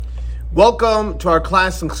Welcome to our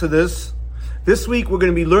class in Chassidus. This week we're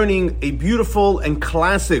going to be learning a beautiful and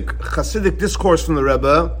classic Chassidic discourse from the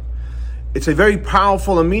Rebbe. It's a very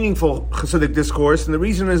powerful and meaningful Chassidic discourse, and the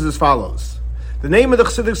reason is as follows. The name of the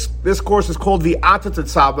Chassidic discourse is called V'ata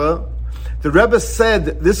Tezva. The Rebbe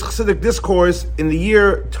said this Chassidic discourse in the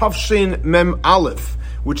year Tafshin Mem Aleph,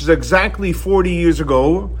 which is exactly 40 years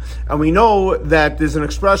ago, and we know that there's an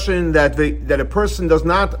expression that a person does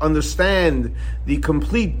not understand the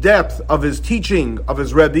complete depth of his teaching of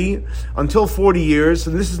his Rebbe until 40 years,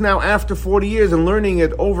 and this is now after 40 years, and learning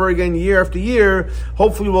it over again year after year,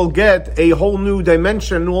 hopefully we'll get a whole new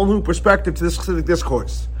dimension, a whole new perspective to this Chassidic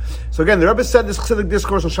discourse. So again, the Rebbe said this Chassidic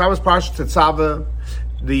discourse on Shabbos Parashat Tezva.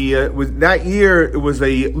 That year, it was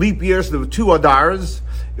a leap year, so there were two Adars.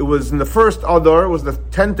 It was in the first Adar, it was the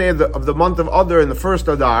 10th day of the month of Adar in the first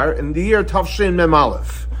Adar, in the year Tafshin Mem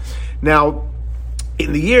Aleph. Now,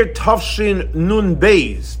 in the year Tafshin Nun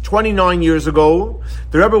Beis, 29 years ago,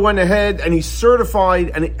 the Rebbe went ahead and he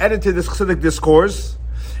certified and edited this Chassidic discourse.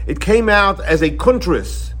 It came out as a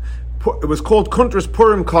kuntris. It was called Kuntris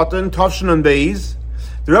Purim Katan, Tafshin Nun Beis.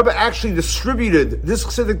 The Rebbe actually distributed this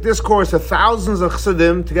Chassidic discourse to thousands of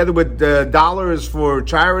Chassidim, together with dollars for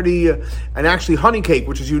charity, and actually honey cake,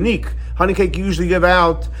 which is unique. Honey cake you usually give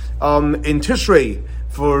out in Tishrei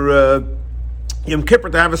for Yom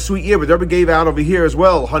Kippur to have a sweet year, but the Rebbe gave out over here as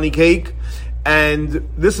well, honey cake. And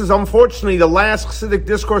this is unfortunately the last Chassidic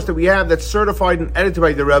discourse that we have that's certified and edited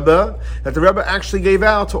by the Rebbe, that the Rebbe actually gave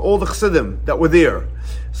out to all the Chassidim that were there.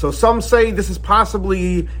 So some say this is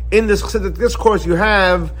possibly, in this Chassidic discourse, you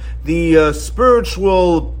have the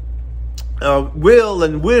spiritual will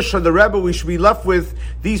and wish of the Rebbe. We should be left with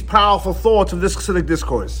these powerful thoughts of this Chassidic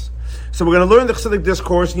discourse. So we're going to learn the Chassidic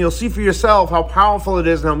discourse, and you'll see for yourself how powerful it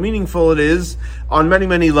is and how meaningful it is on many,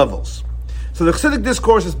 many levels. So the Chassidic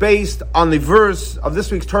discourse is based on the verse of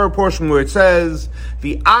this week's Torah portion where it says,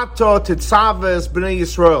 "V'ata titzaves b'nei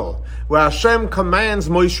Yisrael," where Hashem commands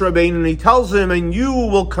Moshe Rabbeinu, and he tells him, and you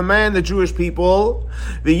will command the Jewish people,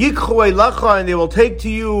 "V'yikchu elecha," and they will take to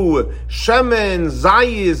you shemen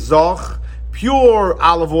zayis zoch, pure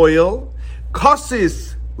olive oil,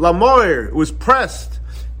 kasis lamoir, it was pressed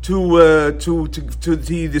to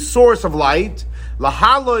the source of light,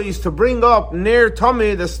 lahalo is to bring up ner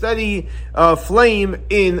tamid, a steady flame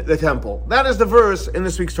in the temple. That is the verse in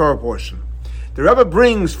this week's Torah portion. The Rebbe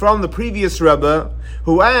brings from the previous Rebbe,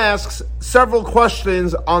 who asks several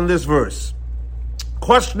questions on this verse.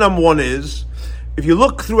 Question number one is, if you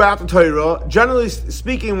look throughout the Torah, generally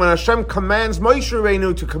speaking, when Hashem commands Moshe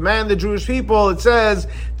Rabbeinu to command the Jewish people, it says,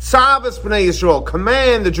 "Tzaves b'nei Yisrael,"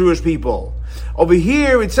 command the Jewish people. Over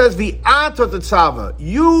here it says, "V'ata tezva,"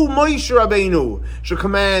 you, Moshe Rabbeinu, should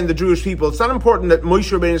command the Jewish people. It's not important that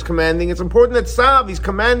Moshe Rabbeinu is commanding, it's important that Tzav, he's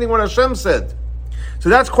commanding what Hashem said. So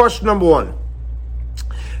that's question number one.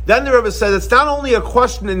 Then the Rebbe says it's not only a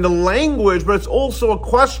question in the language, but it's also a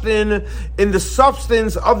question in the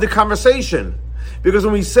substance of the conversation. Because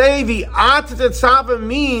when we say V'ata tezva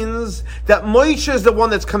means that Moshe is the one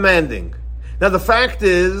that's commanding. Now the fact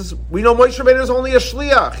is, we know Moshe Rabbeinu is only a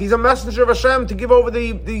shliach. He's a messenger of Hashem to give over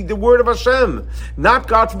the word of Hashem. Not,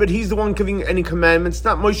 God forbid, he's the one giving any commandments. It's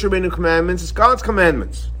not Moshe Rabbeinu commandments, it's God's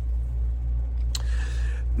commandments.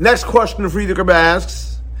 Next question the Friedrich Rebbe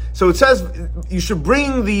asks, so it says you should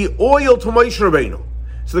bring the oil to Moshe Rabbeinu.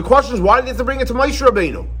 So the question is, why did they have to bring it to Moshe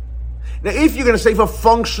Rabbeinu? Now, if you're going to say for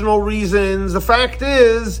functional reasons, the fact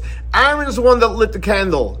is, Aaron is the one that lit the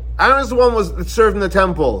candle. Aaron is the one that served in the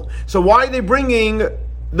temple. So why are they bringing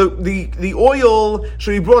the oil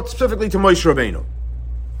should be brought specifically to Moshe Rabbeinu?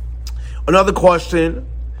 Another question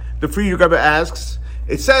the Friedrich Rebbe asks,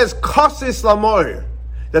 it says, "Kasis lamoir,"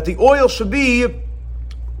 that the oil should be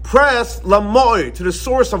pressed lamoir, to the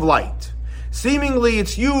source of light. Seemingly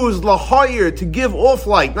it's used lahoyer, to give off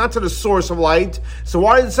light, not to the source of light. So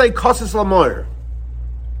why did it say kasis lamoir?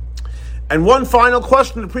 And one final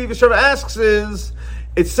question the previous Rebbe asks is,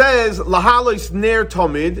 it says lahalos ner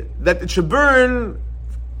tamid, that it should burn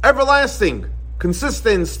everlasting,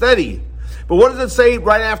 consistent, steady. But what does it say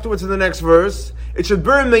right afterwards in the next verse? It should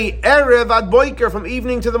burn me erev ad boiker, from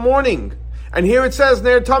evening to the morning. And here it says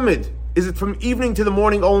ner tamid. Is it from evening to the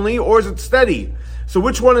morning only, or is it steady? So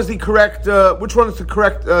which one is the correct?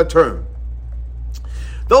 Term?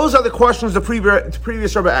 Those are the questions the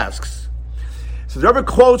previous Rebbe asks. So the Rebbe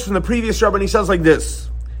quotes from the previous Rebbe, and he says like this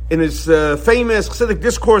in his famous Chassidic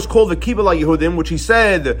discourse called the Kabbalah Yehudim, which he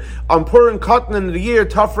said on Purim Katan in the year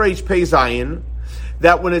Tafresh Pei Zayin,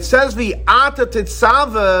 that when it says V'ata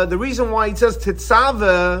Tezva, the reason why it says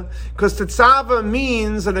Tezva, because Tezva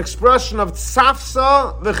means an expression of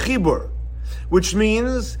tzafsa v'chibur. which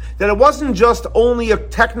means that it wasn't just only a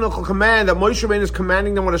technical command that Moshe Rabbeinu is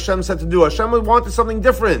commanding them what Hashem said to do. Hashem wanted something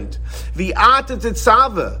different. V'ata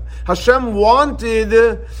tetsava. Hashem wanted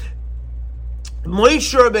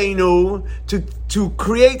Moshe Rabbeinu to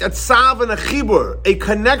create a tzav and a chibur, a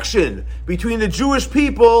connection between the Jewish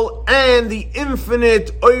people and the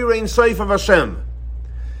infinite Oirein Soif of Hashem.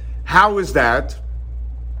 How is that?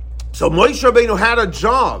 So Moshe Rabbeinu had a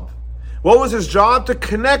job. What was his job? To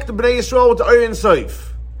connect the Bnei Yisrael with the Oirein Soif.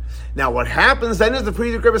 Now what happens then is the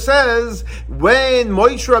Frierdiker Rebbe says, when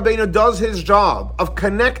Moshe Rabbeinu does his job of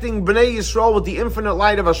connecting Bnei Yisrael with the infinite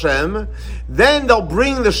light of Hashem, then they'll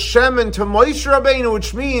bring the Shemen to Moshe Rabbeinu,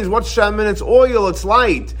 which means what's Shemen? It's oil, it's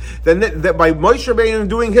light. Then by Moshe Rabbeinu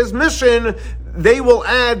doing his mission, they will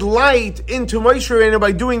add light into Moshe Rabbeinu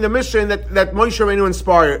by doing the mission that Moshe Rabbeinu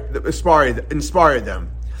inspired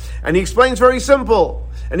them. And he explains very simple.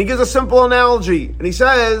 And he gives a simple analogy. And he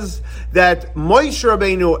says that Moshe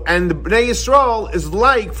Rabbeinu and the Bnei Yisrael is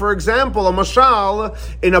like, for example, a mashal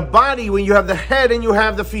in a body when you have the head and you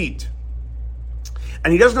have the feet.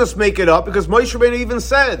 And he doesn't just make it up, because Moshe Rabbeinu even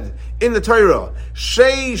said in the Torah,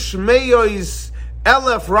 Sheish Meyois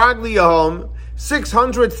Elef Ragliyahom,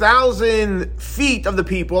 600,000 feet of the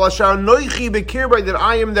people, Asher Noichi Bekirbai, that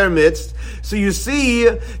I am their midst. So you see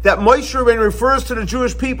that Moshe Rabbeinu refers to the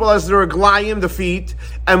Jewish people as their Aglayim, the feet,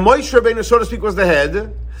 and Moshe Rabbeinu, so to speak, was the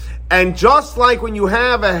head. And just like when you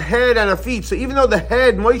have a head and a feet, so even though the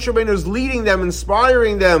head, Moshe Rabbeinu, is leading them,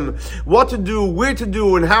 inspiring them what to do, where to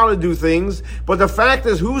do, and how to do things, but the fact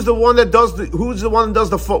is, who's the one that does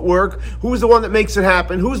the footwork? Who's the one that makes it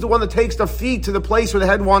happen? Who's the one that takes the feet to the place where the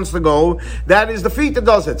head wants to go? That is the feet that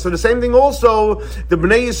does it. So the same thing also, the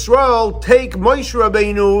Bnei Yisrael take Moshe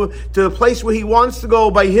Rabbeinu to the place where he wants to go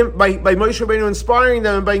by Moshe Rabbeinu inspiring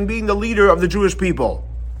them and by being the leader of the Jewish people.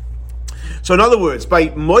 So in other words, by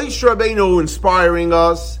Moshe Rabbeinu inspiring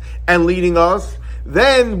us and leading us,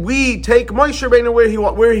 then we take Moshe Rabbeinu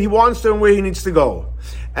where he wants to and where he needs to go.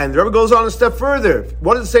 And the Rebbe goes on a step further.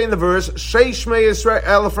 What does it say in the verse? Sheish Mei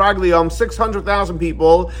Yisrael Fragliyam, 600,000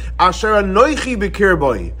 people, Asher Anoichi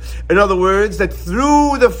Bekirbai. In other words, that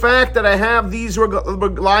through the fact that I have these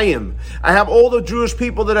Reglayim, I have all the Jewish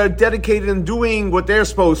people that are dedicated in doing what they're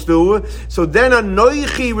supposed to. So then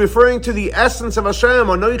Anoichi, referring to the essence of Hashem,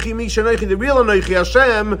 Anoichi Mish Anoichi, the real Anoichi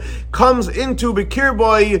Hashem, comes into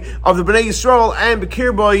Bekirbai of the Bnei Yisrael and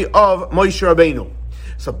Bekirbai of Moshe Rabbeinu.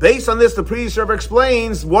 So based on this, the previous Rebbe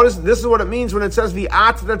explains this is what it means when it says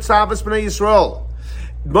V'ata Tetsava B'nei Yisrael.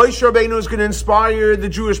 Moshe Rabbeinu is going to inspire the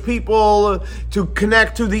Jewish people to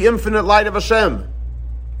connect to the infinite light of Hashem.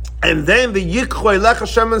 And then the Yikchoy Lech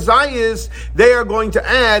Hashem and Zayis, they are going to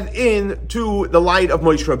add in to the light of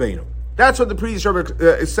Moshe Rabbeinu. That's what the previous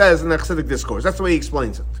Rebbe says in the Chassidic discourse. That's the way he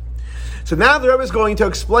explains it. So now the Rebbe is going to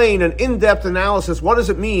explain an in-depth analysis. What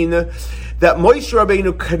does it mean that Moshe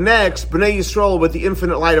Rabbeinu connects Bnei Yisrael with the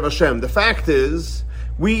infinite light of Hashem? The fact is,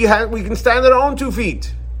 we can stand on our own 2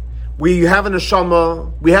 feet. We have an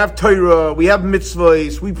neshama, we have Torah, we have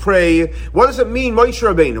mitzvahs, we pray. What does it mean, Moshe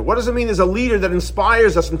Rabbeinu? What does it mean as a leader that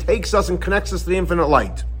inspires us and takes us and connects us to the infinite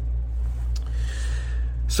light?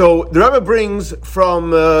 So the Rebbe brings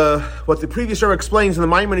from what the previous Rebbe explains in the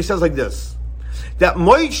Maamar, and he says like this, that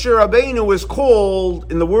Moshe Rabbeinu is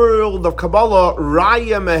called in the world of Kabbalah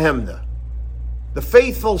Raya Mehemna, the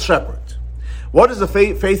faithful shepherd. What does the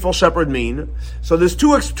faithful shepherd mean? So there's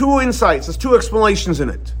two insights, there's 2 explanations in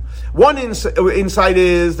it. One insight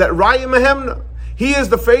is that Raya Mehemna, he is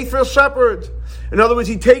the faithful shepherd. In other words,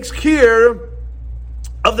 he takes care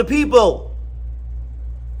of the people.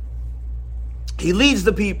 He leads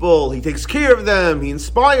the people, he takes care of them, he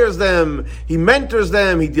inspires them, he mentors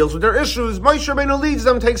them, he deals with their issues. Moshe Rabbeinu leads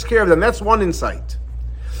them, takes care of them. That's one insight.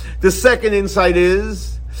 The second insight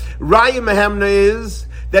is, Raya Mehemna is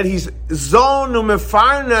that he's Zonu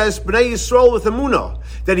Mefarnes Bnei Yisrael with Emunah,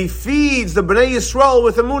 that he feeds the Bnei Yisrael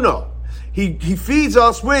with Emunah. He feeds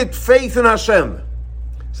us with faith in Hashem.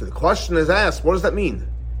 So the question is asked, what does that mean?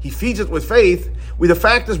 He feeds it with faith. The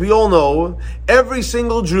fact is, we all know, every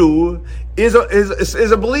single Jew is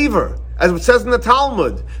a believer. As it says in the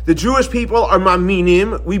Talmud, the Jewish people are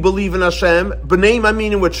maminim, we believe in Hashem. B'nai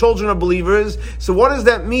maminim, we're children of believers. So what does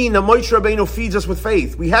that mean that Moshe Rabbeinu feeds us with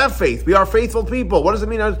faith? We have faith. We are faithful people. What does it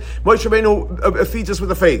mean that Moshe Rabbeinu feeds us with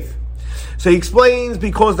the faith? So he explains,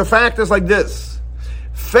 because the fact is like this.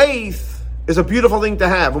 Faith is a beautiful thing to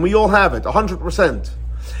have, and we all have it, 100%.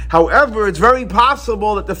 However, it's very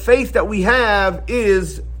possible that the faith that we have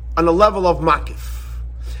is on a level of makif.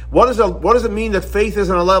 What does it mean that faith is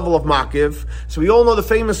on a level of makif? So we all know the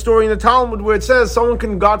famous story in the Talmud where it says someone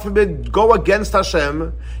can, God forbid, go against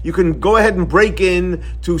Hashem. You can go ahead and break in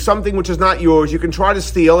to something which is not yours. You can try to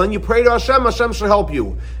steal, and you pray to Hashem. Hashem should help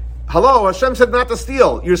you. Hello, Hashem said not to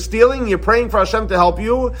steal. You're stealing, you're praying for Hashem to help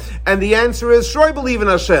you, and the answer is, sure, I believe in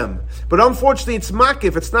Hashem. But unfortunately, it's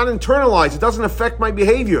makif, it's not internalized, it doesn't affect my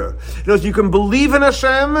behavior. You can believe in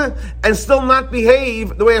Hashem and still not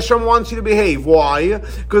behave the way Hashem wants you to behave. Why?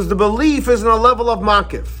 Because the belief is in a level of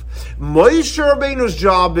makif. Moshe Rabbeinu's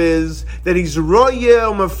job is that he's royeh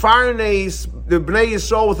u'mefarnes the Bnei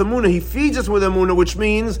Yisrael with emunah. He feeds us with emunah, which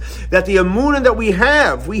means that the emunah that we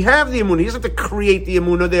have the emunah. He doesn't have to create the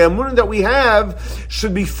emunah. The emunah that we have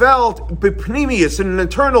should be felt b'pnimius, in an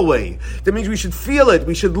internal way. That means we should feel it,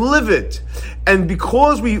 we should live it. And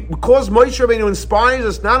because Moshe Rabbeinu inspires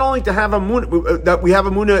us not only to have emunah, that we have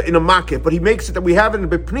emunah in a makif, but he makes it that we have it in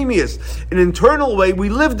b'pnimius, an internal way, we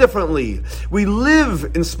live differently. We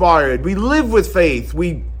live inspired. We live with faith.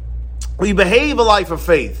 We behave a life of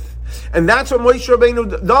faith. And that's what Moshe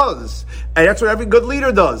Rabbeinu does. And that's what every good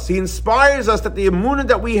leader does. He inspires us that the emunah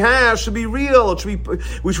that we have should be real.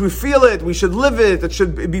 We should feel it. We should live it. It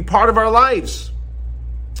should be part of our lives.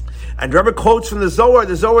 And Rebbe quotes from the Zohar.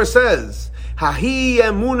 The Zohar says, Hahi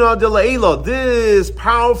emunah de le'ela. This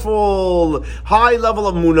powerful, high level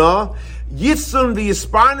of emunah, Yitzum the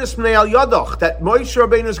Yisparnis Mnei Al Yadach, that Moshe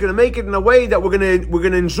Rabbeinu is going to make it in a way that we're going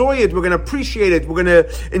to enjoy it, we're going to appreciate it, we're going to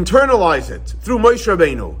internalize it through Moshe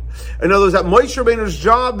Rabbeinu. In other words, that Moshe Rabbeinu's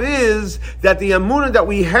job is that the emunah that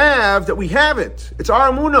we have it. It's our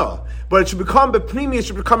emunah, but it should become b'pnimi, it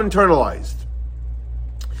should become internalized.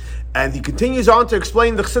 And he continues on to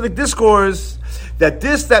explain the Chassidic discourse that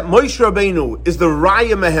Moshe Rabbeinu is the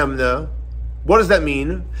Raya Mehemna. What does that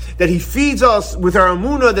mean? That he feeds us with our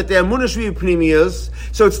emunah, that the emunah should be pnimius.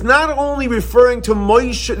 So it's not only referring to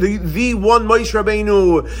Moshe, the one Moshe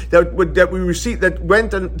Rabbeinu that we received, that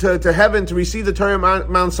went to heaven to receive the Torah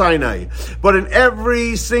Mount Sinai, but in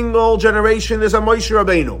every single generation there's a Moshe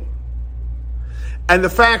Rabbeinu. And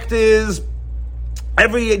the fact is,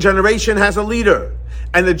 every generation has a leader,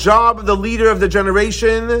 and the job of the leader of the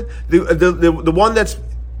generation, the one that's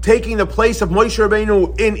taking the place of Moshe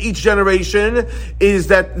Rabbeinu in each generation, is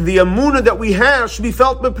that the emunah that we have should be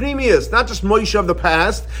felt b'pnimius, not just Moshe of the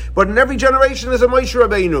past, but in every generation there's a Moshe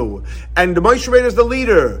Rabbeinu, and the Moshe Rabbeinu is the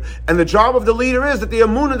leader, and the job of the leader is that the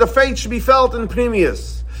emunah, the faith, should be felt in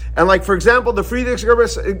pnimius. And like, for example, the Friedrich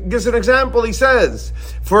Rebbe gives an example. He says,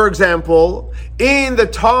 for example, in the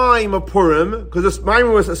time of Purim, because this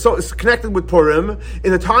Maimon is connected with Purim,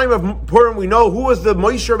 in the time of Purim, we know who was the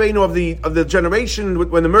Moshe Rabbeinu of the generation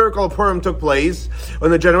when the miracle of Purim took place,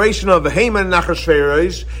 when the generation of Haman and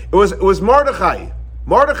Achashverosh, it was Mordechai.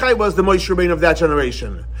 Mordechai was the Moshe Rabbeinu of that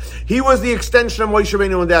generation. He was the extension of Moshe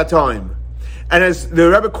Rabbeinu at that time. And as the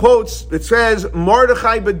Rebbe quotes, it says,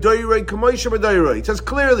 Mordechai b'doirei k'Moshe b'doirei. It says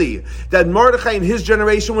clearly that Mordechai in his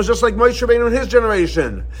generation was just like Moshe Rabbeinu in his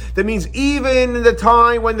generation. That means even in the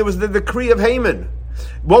time when there was the decree of Haman.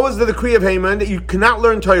 What was the decree of Haman? That you cannot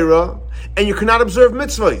learn Torah and you cannot observe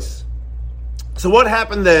mitzvahs. So what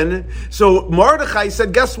happened then? So Mordechai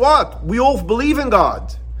said, guess what? We all believe in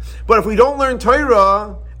God. But if we don't learn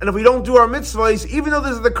Torah, and if we don't do our mitzvahs, even though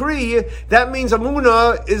there's a decree, that means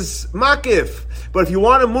emunah is makif. But if you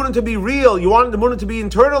want emunah to be real, you want emunah to be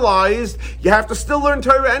internalized, you have to still learn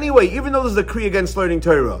Torah anyway, even though there's a decree against learning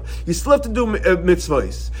Torah. You still have to do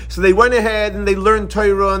mitzvahs. So they went ahead and they learned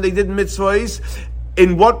Torah and they did mitzvahs.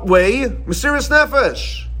 In what way? Mesiras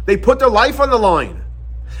nefesh. They put their life on the line.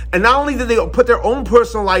 And not only did they put their own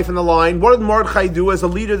personal life on the line, what did Mordechai do as a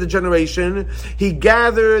leader of the generation? He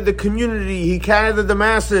gathered the community, he gathered the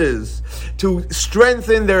masses to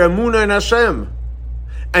strengthen their emunah in Hashem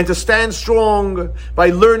and to stand strong by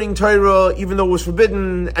learning Torah even though it was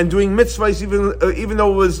forbidden, and doing mitzvahs even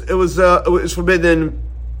though it was forbidden.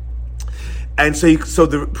 And so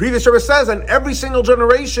the previous Rebbe says, in every single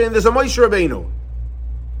generation there's a Moshe Rabbeinu.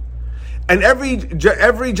 And every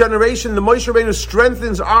generation, the Moshe Rabbeinu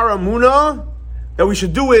strengthens our emunah that we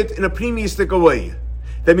should do it in a pneumistic way.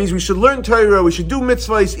 That means we should learn Torah, we should do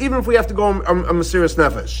mitzvahs, even if we have to go on Mesiras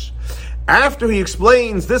Nefesh. After he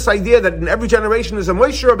explains this idea that in every generation is a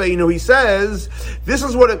Moshe Rabbeinu, he says, this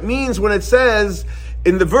is what it means when it says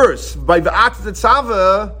in the verse, by Ve'ata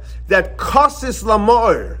Tetzava, that Kosis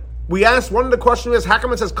Lamor. We asked, one of the questions is, how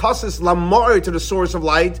come it says Kosis Lamor to the source of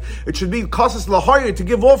light? It should be Kosis Lahoyer to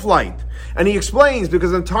give off light. And he explains,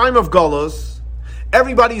 because in the time of Galus,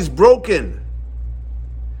 everybody is broken.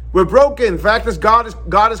 We're broken. The fact is, God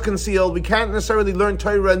is concealed. We can't necessarily learn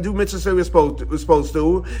Torah and do mitzvahs that we're supposed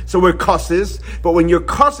to. So we're cusses. But when you're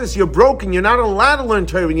cusses, you're broken. You're not allowed to learn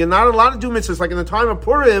Torah. And you're not allowed to do mitzvahs. Like in the time of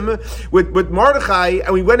Purim with Mordechai,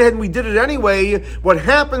 and we went ahead and we did it anyway. What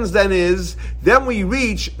happens then is, then we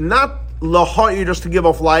reach not laha'ir, just to give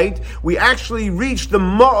off light. We actually reach the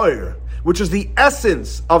ma'ir, which is the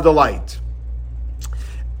essence of the light.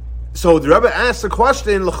 So the Rebbe asks the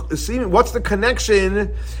question, what's the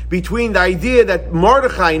connection between the idea that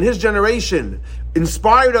Mordechai in his generation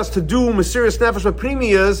inspired us to do Mesiras Nefesh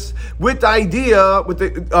B'Primius with the idea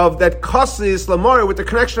of that Kasis Lamar, with the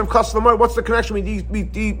connection of Kasis Lamar? What's the connection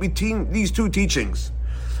between these two teachings?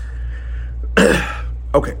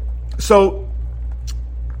 Okay, so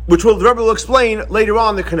the Rebbe will explain later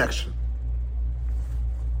on the connection.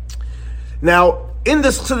 Now, in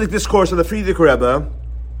this Chassidic discourse of the Frierdiker Rebbe,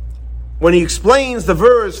 when he explains the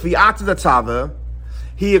verse "V'ata Tezva,"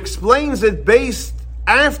 he explains it based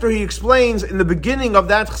after he explains in the beginning of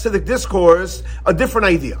that Chassidic discourse a different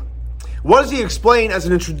idea. What does he explain as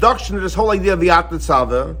an introduction to this whole idea of V'ata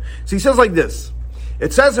Tezva? So he says like this.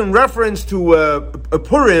 It says in reference to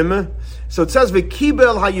Purim. So it says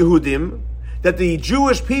 "V'kibel haYehudim," that the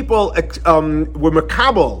Jewish people were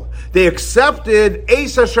makabel. They accepted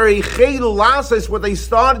what they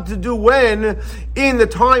started to do when? In the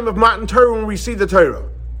time of Matan Torah, when we received the Torah.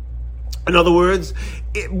 In other words,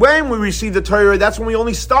 when we received the Torah, that's when we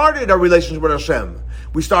only started our relationship with Hashem.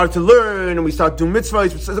 We started to learn and we started to do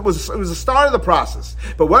mitzvahs. It was the start of the process.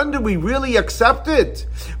 But when did we really accept it?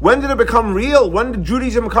 When did it become real? When did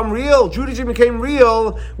Judaism become real? Judaism became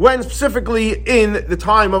real when specifically in the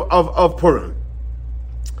time of Purim.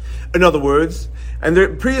 In other words, and the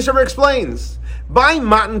previous Rebbe explains, by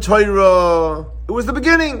Matan Torah, it was the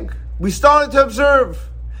beginning. We started to observe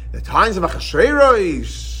the times of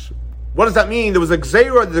Achashverosh. What does that mean? There was a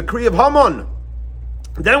Gzeira, the decree of Haman.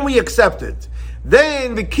 Then we accepted.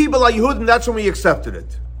 Then the Kibbul HaYehudim, that's when we accepted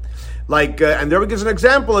it. Like, and there it gives an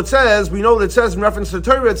example. It says, we know that it says in reference to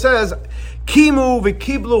the Torah, it says, Kimu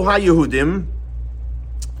v'Kiblu HaYehudim,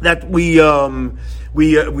 that we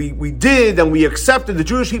did and we accepted, the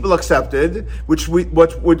Jewish people accepted, which what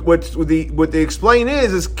they explain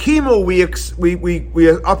is Kimu, we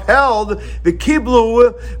upheld the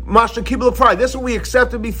Kiblu, Mashta Kiblu Pride. This is what we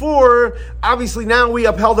accepted before, obviously now we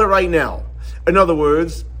upheld it right now. In other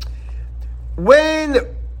words, when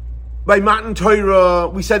by Matan Torah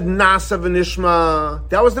we said Nasa v'Nishma,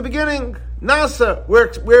 that was the beginning. Nasa, we're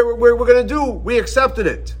going to do, we accepted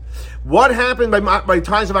it. What happened by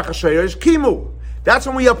times of Achashverosh? Kimu. That's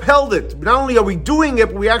when we upheld it. Not only are we doing it,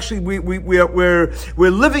 but we actually we're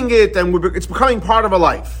living it, and it's becoming part of our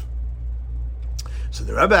life. So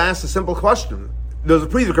the Rebbe asked a simple question. There's a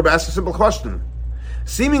previous Rebbe asked a simple question.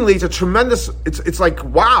 Seemingly, it's a tremendous. It's like,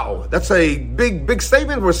 wow, that's a big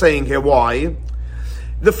statement we're saying here. Why?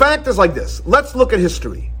 The fact is like this. Let's look at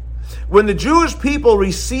history. When the Jewish people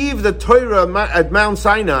received the Torah at Mount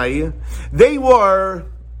Sinai, they were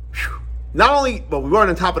not only, well, we weren't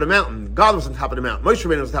on top of the mountain. God was on top of the mountain. Moshe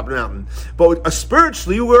Rabbeinu was on top of the mountain. But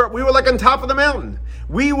spiritually, we were like on top of the mountain.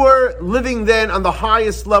 We were living then on the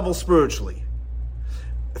highest level spiritually.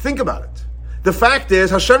 Think about it. The fact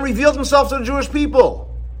is, Hashem revealed himself to the Jewish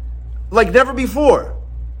people like never before.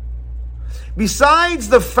 Besides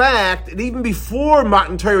the fact that even before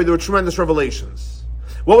Matan Torah, there were tremendous revelations.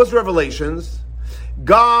 What was the revelations?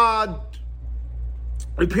 God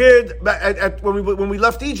appeared when we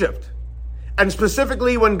left Egypt. And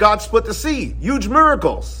specifically when God split the sea. Huge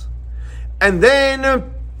miracles. And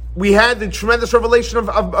then we had the tremendous revelation of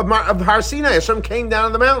Har Sinai. Hashem came down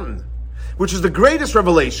on the mountain, which is the greatest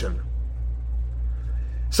revelation.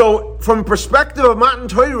 So from the perspective of Matan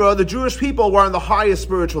Torah, the Jewish people were on the highest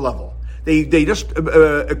spiritual level. They just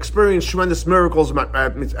experienced tremendous miracles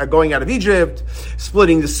going out of Egypt,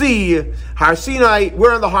 splitting the sea, Har Sinai.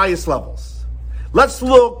 We're on the highest levels. Let's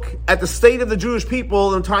look at the state of the Jewish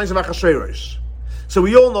people in times of Achashverosh. So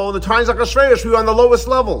we all know in the times of Achashverosh, we were on the lowest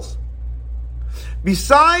levels.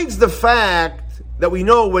 Besides the fact that we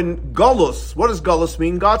know when Galus, what does Galus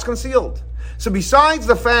mean? God's concealed. So besides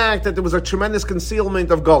the fact that there was a tremendous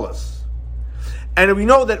concealment of Galus, and we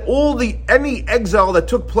know that any exile that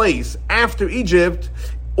took place after Egypt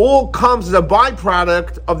all comes as a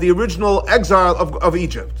byproduct of the original exile of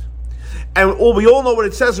Egypt. And we all know what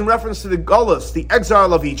it says in reference to the Galus, the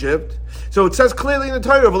exile of Egypt. So it says clearly in the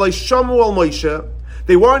Torah, "V'lo shamu al Moshe."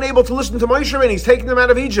 They weren't able to listen to Moshe, and he's taking them out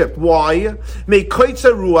of Egypt. Why?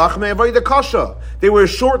 Me'koitza ruach me'avoda kasha. They were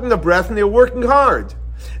shortened of breath and they were working hard.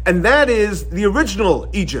 And that is the original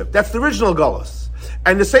Egypt. That's the original Galus.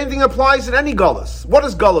 And the same thing applies in any gullus. What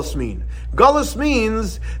does gullus mean? Gullus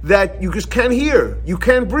means that you just can't hear, you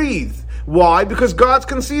can't breathe. Why? Because God's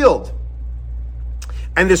concealed.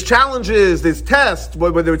 And there's challenges, there's tests,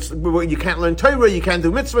 whether you can't learn Torah, you can't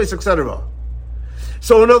do mitzvahs, etc.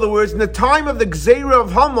 So in other words, in the time of the Gzeira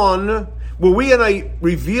of Haman, were we in a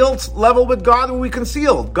revealed level with God, or were we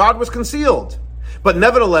concealed? God was concealed. But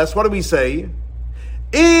nevertheless, what do we say?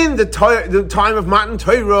 In the time of Matan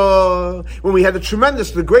Torah, when we had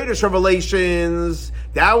the greatest revelations,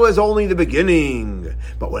 that was only the beginning.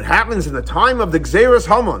 But what happens in the time of the Gzeiras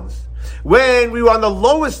Hamans, when we were on the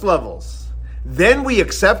lowest levels, then we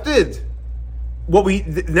accepted what we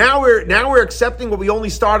now we're accepting what we only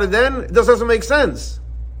started then. This doesn't make sense.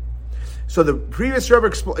 So the previous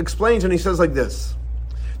Rebbe explains, and he says like this: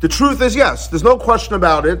 the truth is, yes, there's no question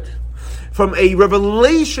about it. From a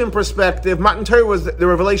revelation perspective, Matan Torah the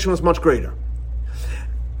revelation was much greater.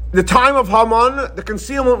 The time of Haman, the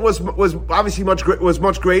concealment was obviously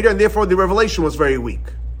much greater, and therefore the revelation was very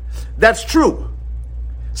weak. That's true.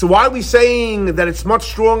 So why are we saying that it's much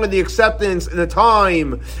stronger, the acceptance in the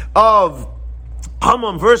time of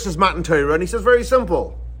Haman versus Matan Torah? And he says very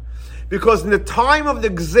simple. Because in the time of the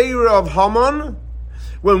Gzeira of Haman,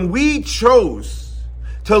 when we chose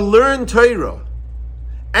to learn Torah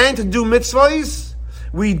and to do mitzvahs,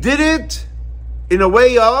 we did it in a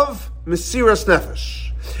way of Mesiras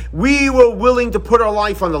Nefesh. We were willing to put our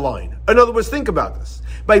life on the line. In other words, think about this.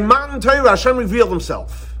 By Matan Torah, Hashem revealed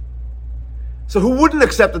himself. So who wouldn't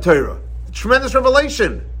accept the Torah? The tremendous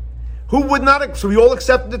revelation. Who would not? So we all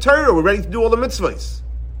accepted the Torah. We're ready to do all the mitzvahs.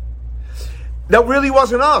 That really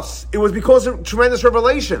wasn't us. It was because of tremendous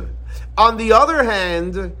revelation. On the other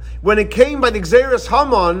hand, when it came by the Gzeiras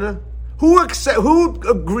Haman, who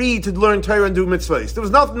agreed to learn Torah and do mitzvahs? There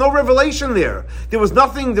was no revelation there. There was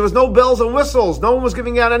nothing. There was no bells and whistles. No one was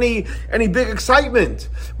giving out any big excitement.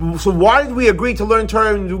 So why did we agree to learn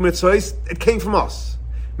Torah and do mitzvahs? It came from us.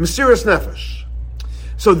 Mesiras Nefesh.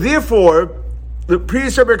 So therefore, the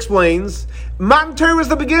previous Rebbe explains, Matan Torah is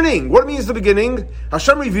the beginning. What means the beginning?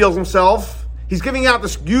 Hashem reveals himself. He's giving out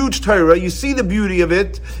this huge Torah. You see the beauty of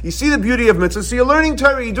it. You see the beauty of mitzvahs. So you're learning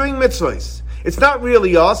Torah, you're doing mitzvahs. It's not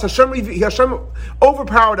really us. Hashem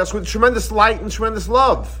overpowered us with tremendous light and tremendous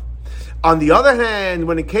love. On the other hand,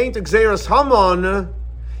 when it came to Gzeiras Haman,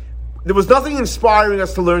 there was nothing inspiring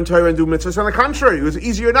us to learn Torah and do mitzvahs. On the contrary, it was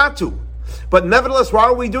easier not to. But nevertheless, why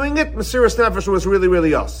are we doing it? Mesiras Nefesh was really,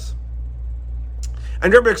 really us.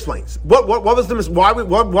 And Rebbe explains why was the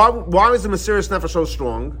Mesiras Nefesh so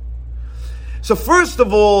strong? So first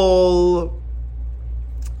of all,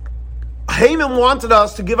 Haman wanted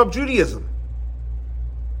us to give up Judaism.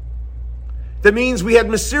 That means we had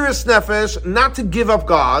Mesiras Nefesh not to give up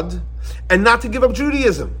God and not to give up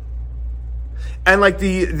Judaism. And like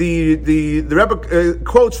the Rebbe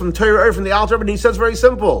quotes from Torah from the Alter Rebbe, and he says very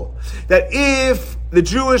simple, that if the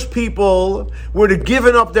Jewish people were to give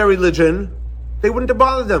up their religion, they wouldn't have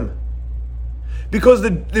bothered them. Because the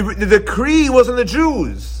decree was on the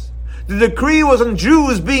Jews. The decree was on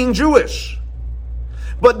Jews being Jewish.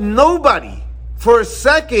 But nobody for a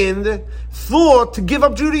second thought to give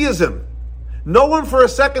up Judaism. No one for a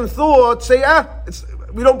second thought say,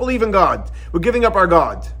 we don't believe in God. We're giving up our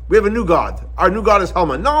God. We have a new God. Our new God is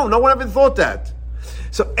Haman. No one ever thought that.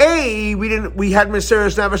 So we had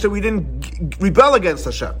Mesiras Nefesh, that we didn't rebel against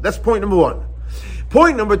Hashem. That's point number one.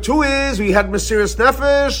 Point number two is we had Mesiras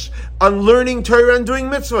Nefesh on learning Torah and doing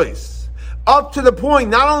mitzvahs. Up to the point,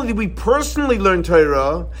 not only did we personally learn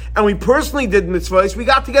Torah and we personally did mitzvahs, we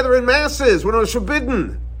got together in masses when it was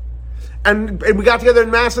forbidden. And we got together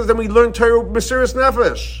in masses and we learned Torah Mesiras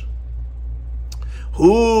Nefesh.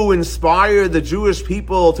 Who inspired the Jewish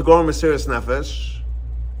people to go on Mesiras Nefesh?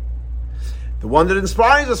 The one that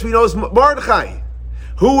inspires us, we know, is Mordechai.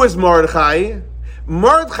 Who is Mordechai?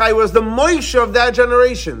 Mordechai was the Moshe of that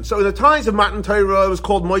generation. So in the times of Matan Torah, it was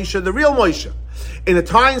called Moshe, the real Moshe. In the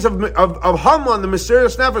times of Haman, the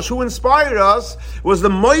Mesiras Nefesh, who inspired us, was the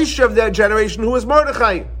Moshe of that generation, who was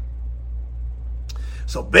Mordechai.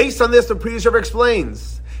 So based on this, the previous Rebbe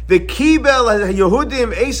explains, the Kibel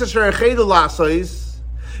Yehudim Eisasher Echedu Lasais,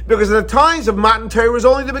 because in the times of Matan Torah was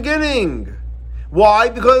only the beginning. Why?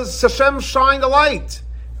 Because Hashem shined a light.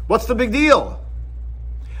 What's the big deal?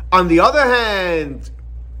 On the other hand,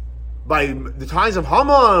 by the times of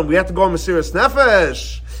Haman, we had to go on Mesiras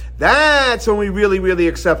Nefesh. That's when we really, really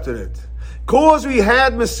accepted it. Because we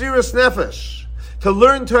had Mesiras Nefesh to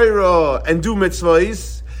learn Torah and do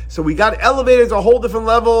mitzvahs, so we got elevated to a whole different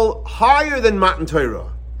level, higher than Matan Torah.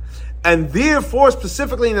 And therefore,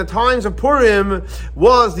 specifically in the times of Purim,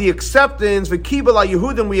 was the acceptance, the Kibbutz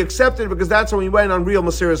Yehudim, we accepted because that's when we went on real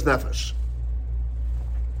Mesiras Nefesh.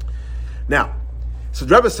 Now, so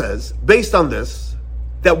the Rebbe says, based on this,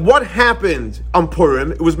 that what happened on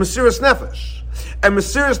Purim, it was Mesiras Nefesh. And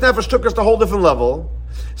Mesiras Nefesh took us to a whole different level.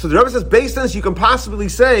 So the Rebbe says, based on this, you can possibly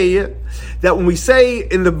say that when we say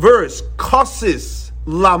in the verse, Kosis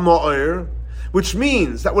la Ma'ir, which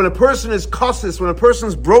means that when a person is Kosis, when a person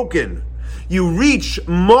is broken, you reach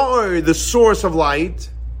Ma'ir, the source of light.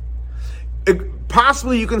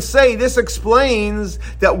 Possibly you can say this explains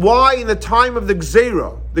that why in the time of the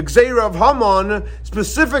Gzeira of Haman,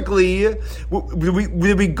 specifically,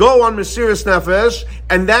 we go on Mesiras Nefesh,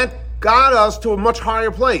 and that got us to a much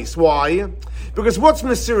higher place. Why? Because what's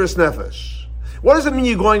Mesiras Nefesh? What does it mean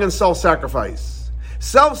you're going on self-sacrifice?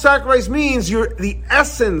 Self-sacrifice means the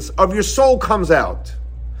essence of your soul comes out,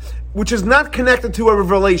 which is not connected to a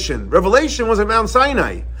revelation. Revelation was at Mount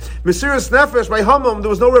Sinai. Mesiras Nefesh by Haman, there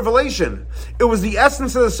was no revelation. It was the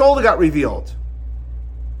essence of the soul that got revealed.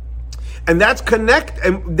 And that's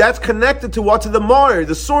connected to what? To the Ma'ir,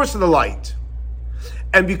 the source of the light.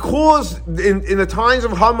 And because in the times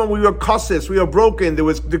of Haman we were kosis, we were broken, there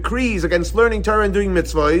was decrees against learning Torah and doing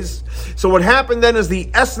mitzvahs. So what happened then is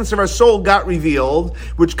the essence of our soul got revealed,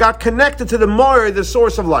 which got connected to the Ma'ir, the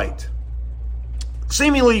source of light.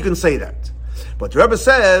 Seemingly you can say that. But the Rebbe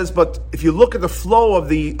says, but if you look at the flow of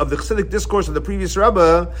the Chassidic discourse of the previous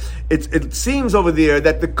Rebbe, it seems over there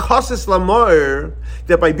that the kosis lamar,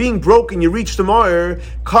 that by being broken you reach the Ma'ir,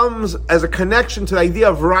 comes as a connection to the idea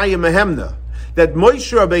of Raya Mehemna, that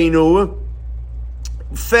Moshe Rabbeinu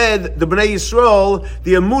fed the Bnei Yisrael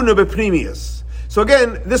the Emunah B'Pnimius. So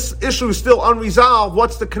again, this issue is still unresolved.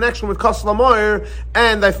 What's the connection with Kosis Lamar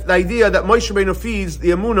and the idea that Moshe Rabbeinu feeds the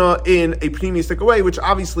Emunah in a pneumistic way, which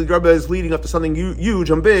obviously the Rebbe is leading up to something huge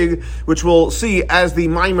and big, which we'll see as the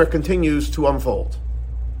Maimer continues to unfold.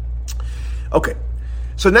 Okay,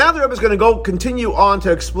 so now the Rebbe is going to continue on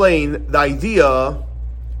to explain the idea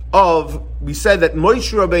of, we said that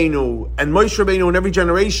Moshe Rabbeinu in every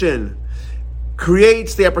generation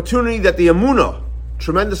creates the opportunity that the Emunah,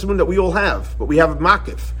 tremendous emunah that we all have, but we have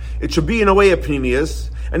makif. It should be in a way of pnimius,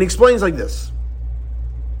 and he explains like this.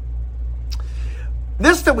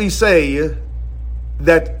 This that we say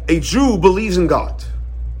that a Jew believes in God,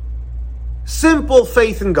 simple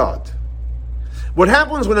faith in God. What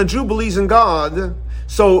happens when a Jew believes in God?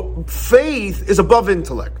 So faith is above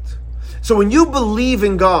intellect. So when you believe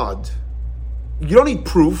in God, you don't need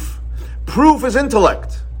proof. Proof is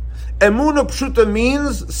intellect. Emunah pshuta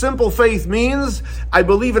means, simple faith means, I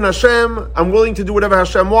believe in Hashem, I'm willing to do whatever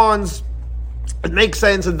Hashem wants. It makes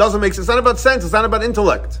sense, it doesn't make sense. It's not about sense, it's not about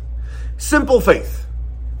intellect. Simple faith.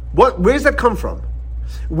 Where does that come from?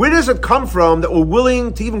 Where does it come from that we're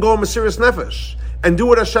willing to even go on Mesiras Nefesh and do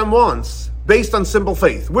what Hashem wants based on simple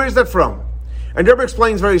faith? Where is that from? And Rebbe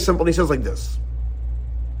explains very simple, he says like this.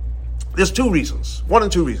 There's two reasons, one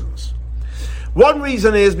and two reasons. One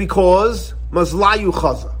reason is because Mazlayu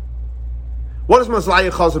Chaza. What does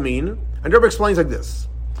Mazlaya Chaza mean? And Rebbe explains like this,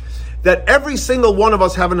 that every single one of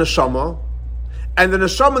us have a neshama, and the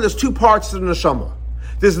neshama, there's two parts to the neshama.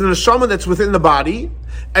 There's the neshama that's within the body,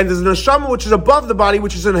 and there's the neshama which is above the body,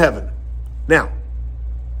 which is in heaven. Now,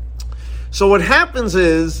 so what happens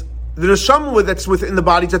is, the neshama that's within the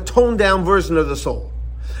body is a toned down version of the soul.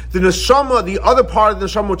 The neshama, the other part of the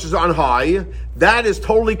neshama which is on high, that is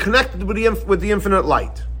totally connected with the infinite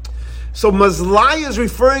light. So Mazlai is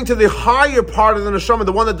referring to the higher part of the neshama,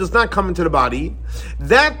 the one that does not come into the body.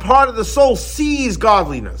 That part of the soul sees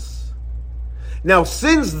godliness. Now,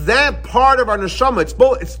 since that part of our neshama,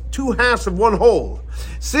 it's two halves of one whole.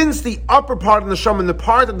 Since the upper part of the neshama and the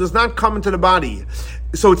part that does not come into the body,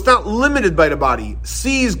 so it's not limited by the body,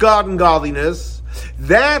 sees God and godliness,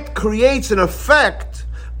 that creates an effect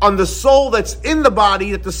on the soul that's in the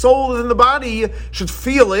body, that the soul in the body should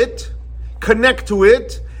feel it, connect to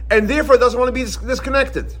it, and therefore doesn't want to be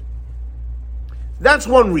disconnected. That's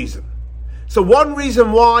one reason. So one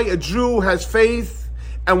reason why a Jew has faith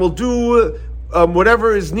and will do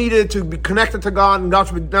whatever is needed to be connected to God and God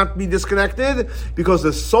should not be disconnected, because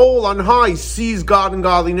the soul on high sees God and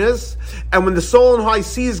godliness, and when the soul on high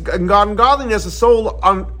sees God and godliness, the soul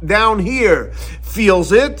on down here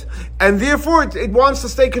feels it, and therefore it wants to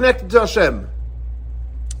stay connected to Hashem.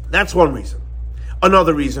 That's one reason.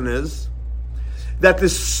 Another reason is that the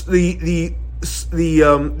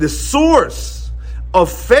source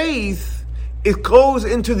of faith, it goes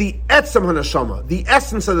into the etzem haneshama, the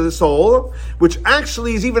essence of the soul, which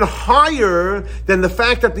actually is even higher than the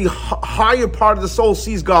fact that the higher part of the soul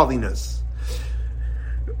sees godliness.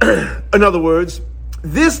 In other words,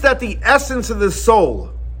 that the essence of the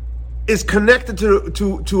soul is connected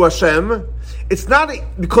to Hashem, it's not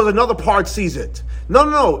because another part sees it.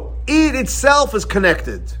 No. It itself is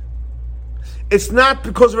connected. It's not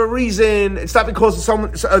because of a reason. It's not because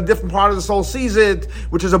a different part of the soul sees it,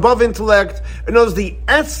 which is above intellect. In other words, the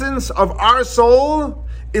essence of our soul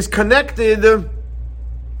is connected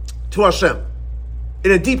to Hashem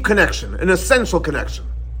in a deep connection, an essential connection.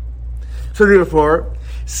 So therefore,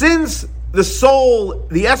 since the soul,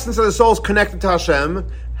 the essence of the soul is connected to Hashem,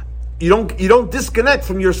 you don't disconnect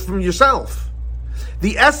from yourself.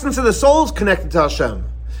 The essence of the soul is connected to Hashem.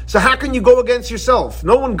 So how can you go against yourself?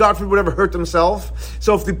 No one, God forbid, would ever hurt themselves.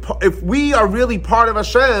 So if we are really part of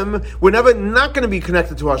Hashem, we're never not going to be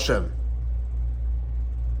connected to Hashem.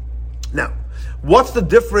 Now, what's the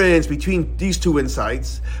difference between these two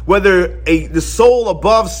insights? Whether the soul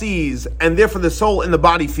above sees, and therefore the soul in the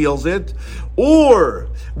body feels it, or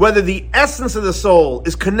whether the essence of the soul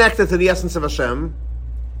is connected to the essence of Hashem.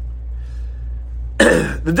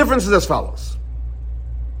 The difference is as follows.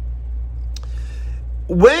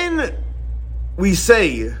 When we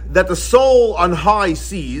say that the soul on high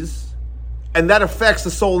sees, and that affects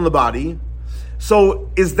the soul in the body,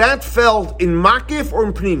 so is that felt in makif or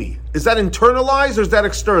in pnimi? Is that internalized or is that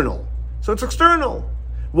external? So it's external.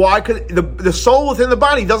 Why? Because the soul within the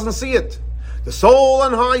body doesn't see it. The soul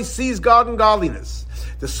on high sees God and godliness.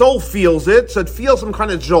 The soul feels it, so it feels some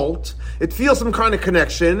kind of jolt. It feels some kind of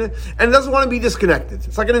connection, and it doesn't want to be disconnected.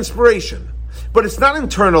 It's like an inspiration. But it's not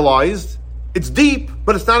internalized. It's deep,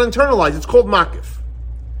 but it's not internalized. It's called makif.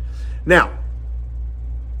 Now,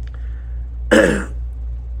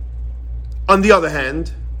 on the other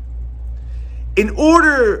hand, in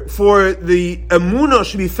order for the emunah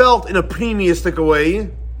should be felt in a pneumistic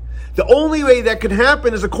way, the only way that can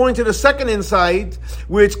happen is according to the second insight,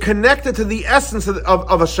 where it's connected to the essence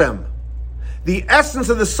of Hashem. The essence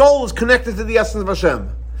of the soul is connected to the essence of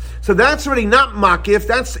Hashem. So that's really not makif,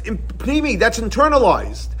 that's pnimi, that's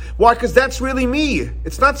internalized. Why? Because that's really me.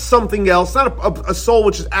 It's not something else, not a soul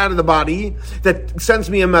which is out of the body that sends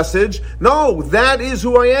me a message. No, that is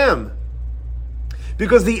who I am.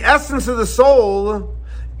 Because the essence of the soul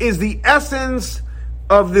is the essence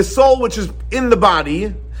of the soul which is in the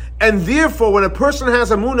body, and therefore when a person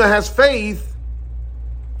has emunah, has faith,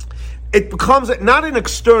 it becomes not an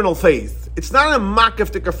external faith. It's not a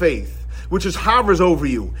makiftika faith, which just hovers over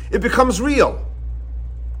you. It becomes real.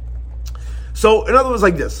 So, in other words,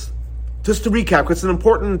 like this, just to recap, because it's an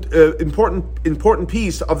important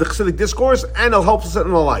piece of the Chassidic discourse, and it'll help us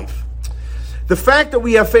in our life. The fact that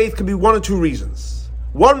we have faith could be one of two reasons.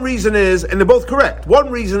 One reason is, and they're both correct,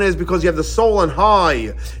 one reason is because you have the soul on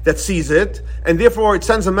high that sees it, and therefore it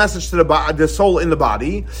sends a message to the soul in the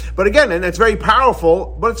body. But again, and it's very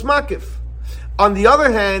powerful, but it's makif. On the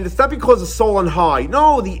other hand, it's not because the soul on high.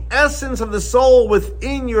 No, the essence of the soul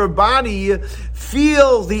within your body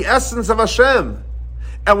feels the essence of Hashem.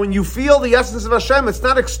 And when you feel the essence of Hashem, it's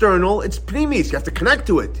not external, it's pnimis. You have to connect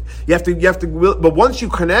to it. You have to, but once you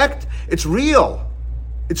connect, it's real.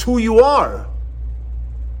 It's who you are.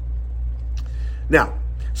 Now,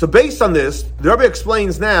 so based on this, the Rebbe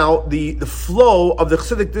explains now the flow of the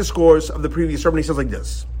Chassidic discourse of the previous Rebbe. He says like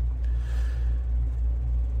this.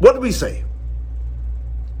 What did we say?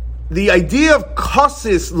 The idea of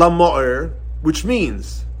kasis lama'er, which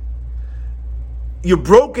means you're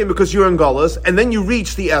broken because you're in galus, and then you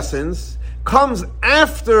reach the essence, comes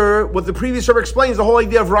after what the previous Rebbe explains, the whole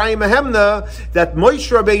idea of Raya Mehemna, that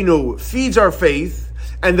Moshe Rabbeinu feeds our faith,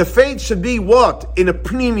 and the faith should be what? In a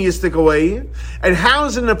pneumistic way. And how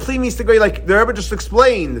is it in a pneumistic way? Like the Rebbe just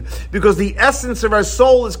explained. Because the essence of our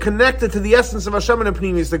soul is connected to the essence of Hashem in a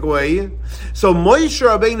pneumistic way. So Moshe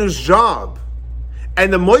Rabbeinu's job,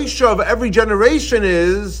 and the Moshe of every generation,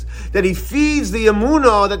 is that he feeds the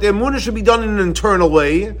emunah, that the emunah should be done in an internal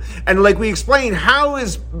way. And like we explained, how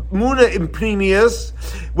is emunah in pneumius?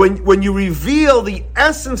 When you reveal the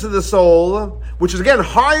essence of the soul, which is again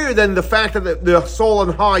higher than the fact that the soul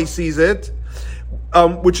on high sees it,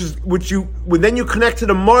 then you connect to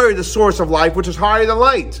the Mar, the source of life, which is higher than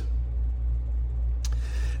light.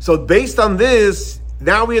 So based on this,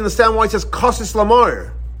 now we understand why it says kasis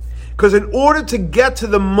lamar. Because in order to get to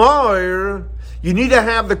the Mar, you need to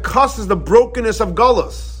have the kasis, the brokenness of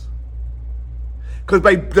galus. Because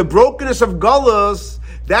by the brokenness of galus,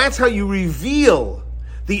 that's how you reveal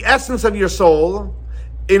the essence of your soul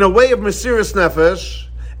in a way of Mesiras Nefesh.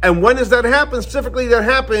 And when does that happen? Specifically, that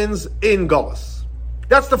happens in galus.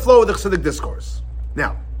 That's the flow of the Chassidic discourse.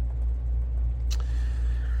 Now,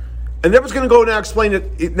 and then was going to go now explain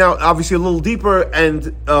it now, obviously a little deeper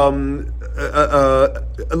and a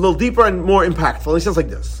little deeper and more impactful. And he says like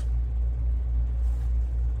this: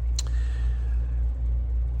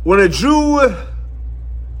 when a Jew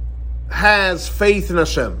has faith in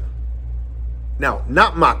Hashem, now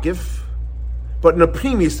not makif, but in a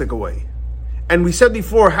pneumistic way, And we said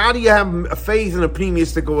before, how do you have a faith in a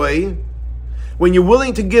pneumistic way? When you're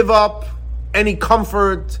willing to give up any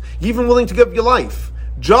comfort, you're even willing to give up your life,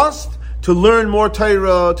 just to learn more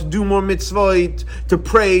Torah, to do more mitzvot, to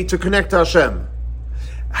pray, to connect to Hashem.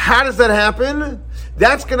 How does that happen?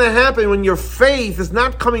 That's going to happen when your faith is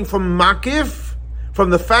not coming from makif,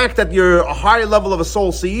 from the fact that you're a higher level of a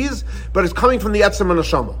soul sees, but it's coming from the etzem and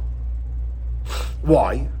neshama.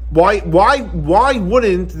 Why? Why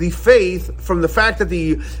wouldn't the faith from the fact that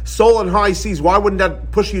the soul on high sees, why wouldn't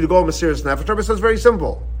that push you to go Mesiras Nefesh? Rabbi says very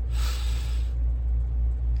simple.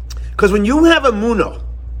 Because when you have emunah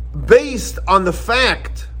based on the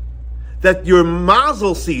fact that your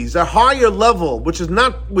mazel sees, a higher level, which is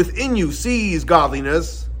not within you, sees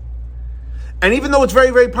godliness, and even though it's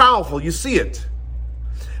very, very powerful, you see it.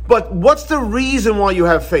 But what's the reason why you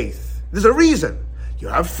have faith? There's a reason. You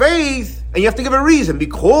have faith, and you have to give a reason.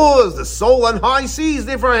 Because the soul on high sees,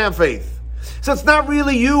 therefore I have faith. So it's not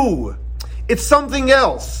really you. It's something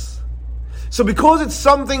else. So because it's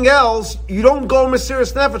something else, you don't go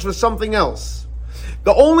Mesiras Nefesh with something else.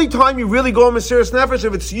 The only time you really go Mesiras Nefesh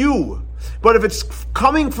if it's you. But if it's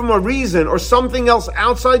coming from a reason or something else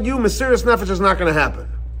outside you, Mesiras Nefesh is not going to happen.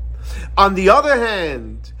 On the other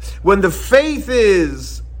hand, when the faith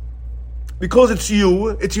is because it's you,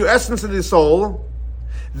 it's your essence of the soul,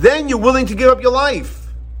 then you're willing to give up your life.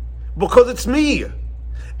 Because it's me.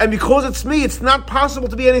 And because it's me, it's not possible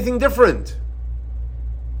to be anything different.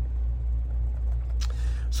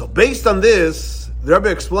 So based on this, the Rebbe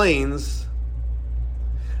explains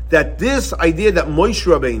that this idea that Moshe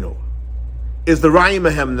Rabbeinu is the Raya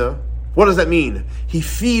Mehemna, what does that mean? He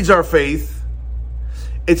feeds our faith.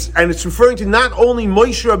 It's referring to not only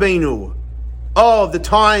Moshe Rabbeinu of the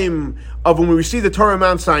time of when we received the Torah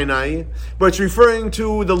Mount Sinai, but it's referring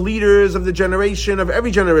to the leaders of the generation, of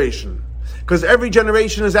every generation. Because every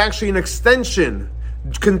generation is actually an extension,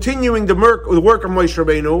 continuing the work of Moshe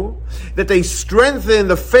Rabbeinu, that they strengthen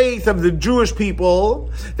the faith of the Jewish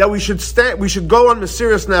people, that we should go on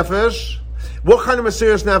Mesiras Nefesh. What kind of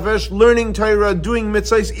Mesiras Nefesh? Learning Torah, doing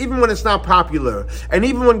mitzvahs, even when it's not popular, and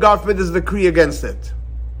even when, God forbid, there's a decree against it.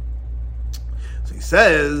 So he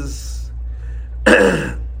says,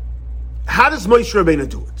 how does Moshe Rabbeinu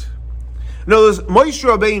do it? In other words, Moshe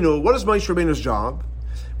Rabbeinu, what is Moshe Rabbeinu's job?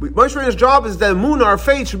 Moshe Rabbeinu's job is that Emunah, our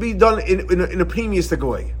faith, should be done in a pneumistic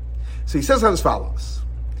way. So he says as follows.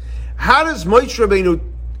 How does Moshe Rabbeinu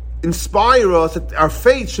inspire us that our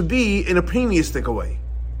faith should be in a pneumistic way?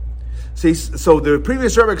 So the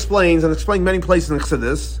previous Rebbe explains, and explained many places in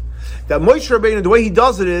Chassidus, that Moshe Rabbeinu, the way he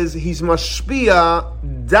does it is, he's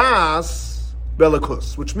mashpia das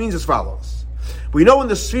belakus, which means as follows. We know in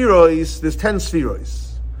the spheros, there's 10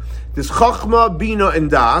 spheros. There's chachma, bina,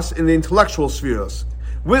 and das in the intellectual spheros.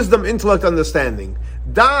 Wisdom, intellect, understanding.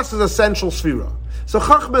 Das is essential sphera. So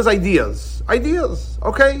chachma is ideas. Ideas,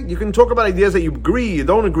 okay? You can talk about ideas that you agree, you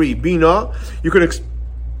don't agree. Bina, you can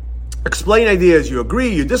explain ideas, you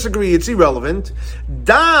agree, you disagree, it's irrelevant.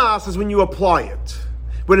 Das is when you apply it.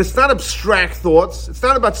 When it's not abstract thoughts, it's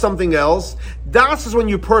not about something else. Das is when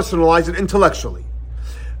you personalize it intellectually.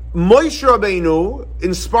 Moshe Rabbeinu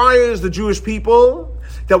inspires the Jewish people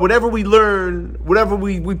that whatever we learn, whatever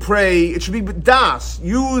we pray, it should be das.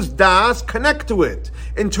 Use das, connect to it.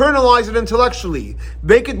 Internalize it intellectually.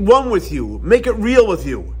 Make it one with you. Make it real with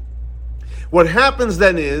you. What happens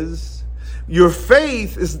then is, your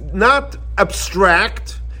faith is not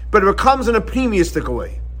abstract, but it becomes in a pneumistic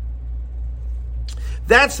way.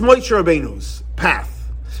 That's Moshe Rabbeinu's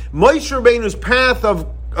path. Moshe Rabbeinu's path of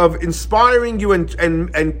inspiring you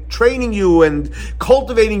and training you and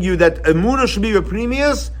cultivating you that emunah should be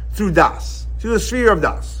pneumius through das, through the sphere of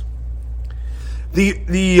das.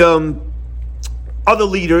 The other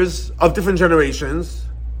leaders of different generations,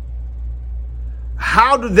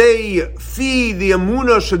 how do they feed the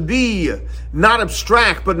emunah should be not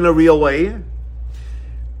abstract but in a real way?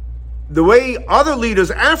 The way other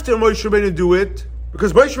leaders after Moshe Rabbeinu do it,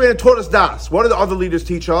 because Moshe Rabbeinu taught us das. What do the other leaders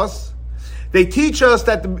teach us? They teach us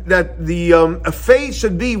that a faith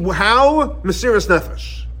should be how? Mesiras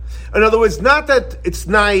Nefesh. In other words, not that it's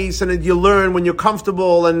nice and that you learn when you're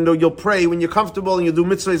comfortable and you'll pray when you're comfortable and you'll do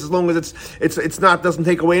mitzvahs as long as it's not, doesn't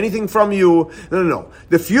take away anything from you. No.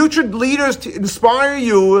 The future leaders inspire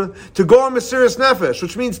you to go on Mesiras Nefesh,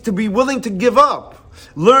 which means to be willing to give up.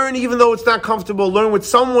 Learn even though it's not comfortable. Learn with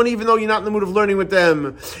someone even though you're not in the mood of learning with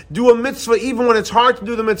them. Do a mitzvah even when it's hard to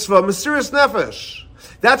do the mitzvah. Mesiras Nefesh.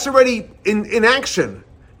 That's already in action.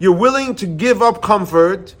 You're willing to give up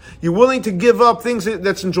comfort. You're willing to give up things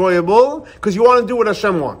that's enjoyable because you want to do what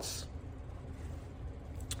Hashem wants.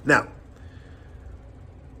 Now,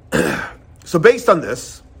 so based on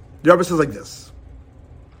this, The Rebbe says like this.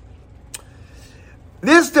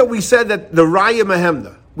 This that we said that the Raya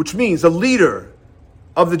Mehemna, which means the leader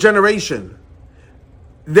of the generation,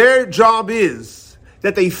 their job is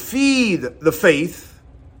that they feed the faith.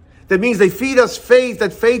 That means they feed us faith,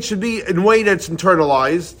 that faith should be in a way that's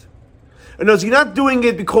internalized. And you're not doing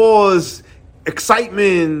it because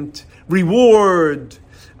excitement, reward,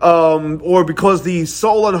 or because the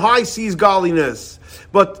soul on high sees godliness.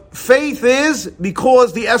 But faith is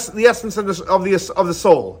because the essence of the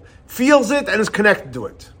soul feels it and is connected to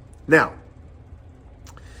it. Now,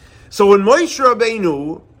 so when Moshe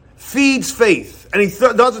Rabbeinu feeds faith, and he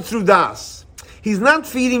does it through das, he's not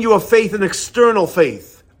feeding you a faith, an external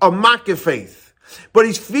faith, a makkah faith, but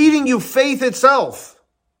he's feeding you faith itself.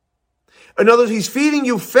 In other words, he's feeding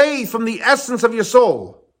you faith from the essence of your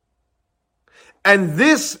soul. And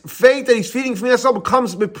this faith that he's feeding from your soul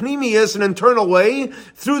becomes b'pnimius, an internal way,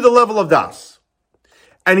 through the level of das.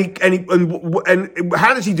 And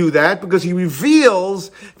how does he do that? Because he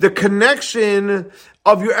reveals the connection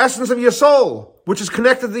of your essence of your soul, which is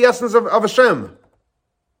connected to the essence of Hashem.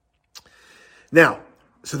 Now,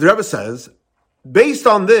 so the Rebbe says, based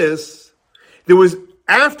on this, there was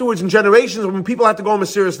afterwards in generations when people had to go on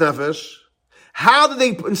Mesiras Nefesh. How did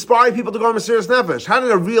they inspire people to go on Mesiras Nefesh? How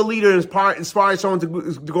did a real leader inspire someone to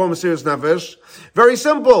go on Mesiras Nefesh? Very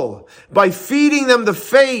simple. By feeding them the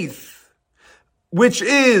faith, which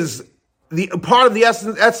is the part of the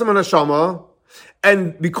essence, Etzem and Neshama,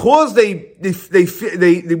 and because they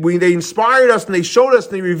inspired us and they showed us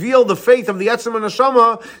and they revealed the faith of the Etzem and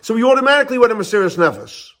Neshama, so we automatically went on Mesiras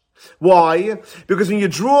Nefesh. Why? Because when you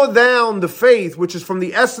draw down the faith, which is from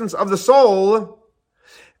the essence of the soul,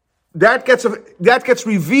 that gets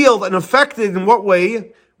revealed and affected in what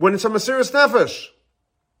way? When it's a Mesiras Nefesh.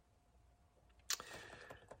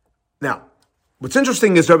 Now, what's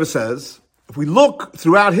interesting is Rebbe says, if we look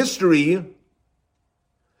throughout history,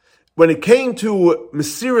 when it came to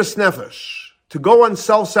Mesiras Nefesh, to go on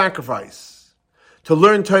self-sacrifice, to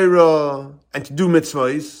learn Torah, and to do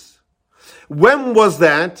mitzvahs, when was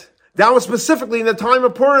that? That was specifically in the time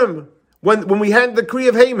of Purim, when we had the decree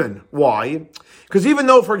of Haman. Why? Because even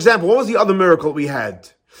though, for example, what was the other miracle we had?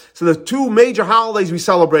 So the two major holidays we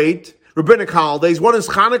celebrate, rabbinic holidays, one is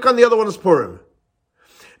Hanukkah and the other one is Purim.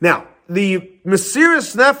 Now, the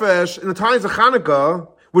Mesiras Nefesh in the times of Hanukkah,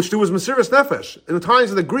 which there was Mesiras Nefesh in the times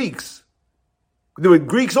of the Greeks, the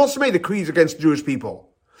Greeks also made decrees against Jewish people.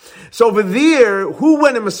 So over there, who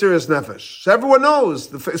went in Mesiras Nefesh? So everyone knows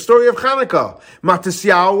the story of Hanukkah.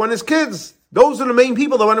 Matisyahu and his kids. Those are the main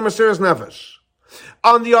people that went in Mesiras Nefesh.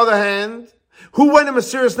 On the other hand, who went in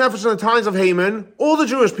Mesiras Nefesh in the times of Haman? All the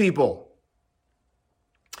Jewish people.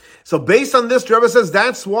 So based on this, the Rebbe says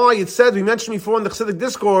that's why it said, we mentioned before in the Chassidic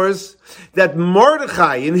discourse, that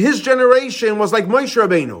Mordechai in his generation was like Moshe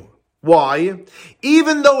Rabbeinu. Why?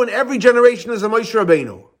 Even though in every generation is a Moshe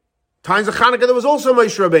Rabbeinu. Times of Hanukkah there was also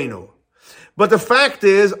Moshe Rabbeinu. But the fact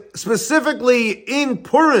is, specifically in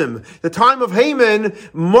Purim, the time of Haman,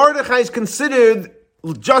 Mordechai is considered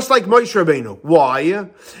just like Moshe Rabbeinu. Why?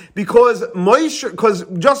 Because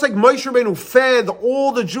just like Moshe Rabbeinu fed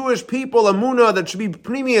all the Jewish people Amunah that should be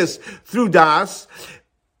pnimius through Das,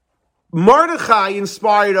 Mordechai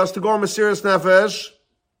inspired us to go on Mesiras Nefesh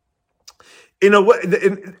in a way,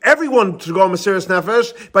 everyone to go on Mesiras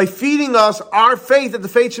Nefesh by feeding us our faith that the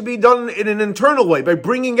faith should be done in an internal way, by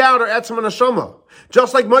bringing out our Etzem and Neshama,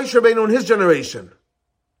 just like Moshe Rabbeinu in his generation.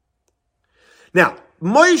 Now,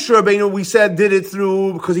 Moshe Rabbeinu, we said, did it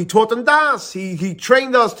through, because he taught them Das. He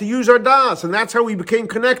trained us to use our Das, and that's how we became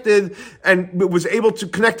connected and was able to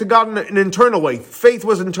connect to God in an internal way. Faith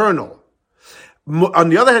was internal. On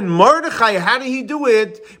the other hand, Mordechai, how did he do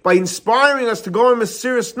it? By inspiring us to go on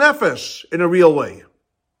Mesiras Nefesh in a real way.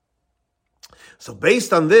 So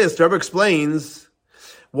based on this, the Rebbe explains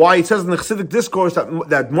why it says in the Chassidic discourse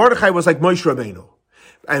that Mordechai was like Moshe Rabbeinu.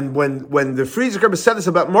 And when the Frierdiker Rebbe said this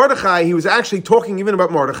about Mordechai, he was actually talking even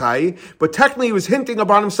about Mordechai, but technically he was hinting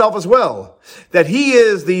upon himself as well. That he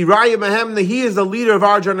is the Raya Mehemna, he is the leader of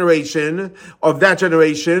our generation, of that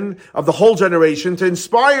generation, of the whole generation, to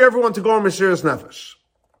inspire everyone to go on Mesiras Nefesh.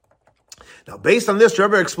 Now, based on this,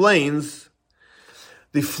 Rebbe explains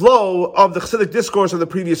the flow of the Chassidic discourse of the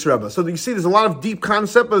previous Rebbe. So you see there's a lot of deep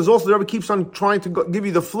concept, but there's also the Rebbe keeps on trying to give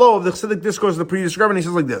you the flow of the Chassidic discourse of the previous Rebbe, and he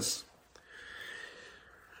says like this.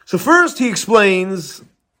 So first he explains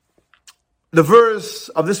the verse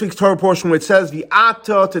of this week's Torah portion where it says,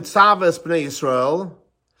 "V'ata tetzava es bnei Yisrael,"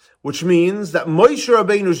 which means that Moshe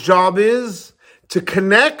Rabbeinu's job is to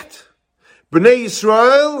connect bnei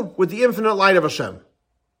Yisrael with the infinite light of Hashem.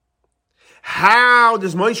 How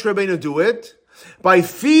does Moshe Rabbeinu do it? by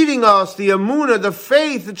feeding us the emunah, the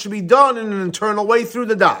faith that should be done in an internal way through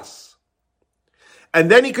the das. And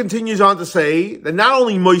then he continues on to say that not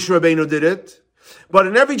only Moshe Rabbeinu did it, but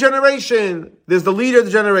in every generation, there's the leader of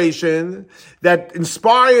the generation that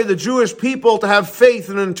inspired the Jewish people to have faith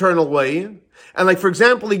in an internal way. And like, for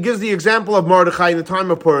example, he gives the example of Mordechai in the time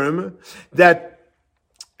of Purim, that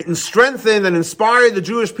strengthened and inspired the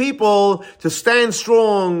Jewish people to stand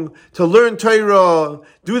strong, to learn Torah,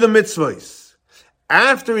 do the mitzvahs.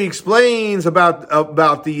 After he explains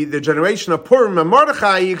about the generation of Purim and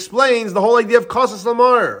Mordechai, he explains the whole idea of Kasas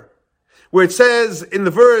Lamar, where it says in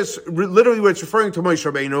the verse, literally where it's referring to Moshe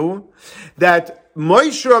Rabbeinu, that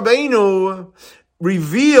Moshe Rabbeinu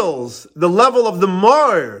reveals the level of the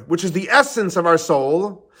Mar, which is the essence of our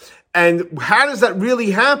soul. And how does that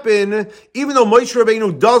really happen? Even though Moshe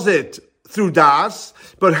Rabbeinu does it through Das,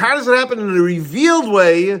 but how does it happen in a revealed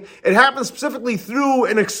way? It happens specifically through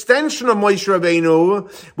an extension of Moshe Rabbeinu,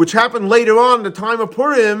 which happened later on in the time of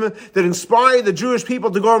Purim, that inspired the Jewish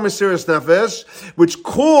people to go on Mesiras Nefesh, which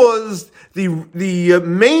caused the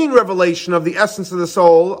main revelation of the essence of the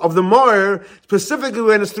soul, of the Mar, specifically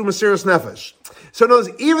when it's through Mesiras Nefesh. So in other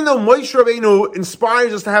words, even though Moshe Rabbeinu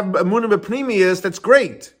inspires us to have emunah b'pnimius, that's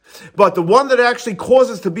great. But the one that actually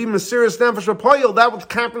causes to be Mesiras Nefesh V'Poyel, that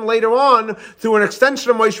would happen later on through an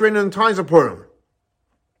extension of Moshe Rabbeinu in the times of Purim.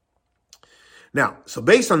 Now, so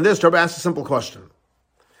based on this, Rabbi asks a simple question.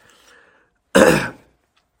 What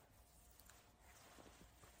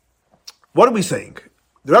are we saying?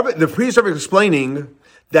 The priest is explaining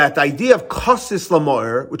that the idea of Kasis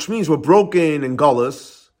Lamar, which means we're broken in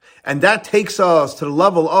Gullus, and that takes us to the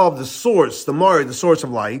level of the source, the Mar, the source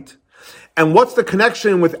of light. And what's the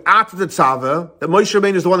connection with Ata Tetzava? That Moshe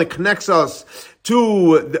Rabbeinu is the one that connects us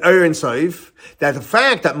to the Ein Sof. That the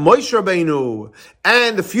fact that Moshe Rabbeinu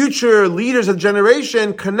and the future leaders of the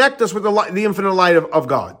generation connect us with the infinite light of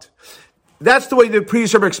God. That's the way the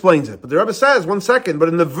priest Rebbe explains it. But the Rebbe says, one second, but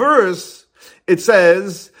in the verse, it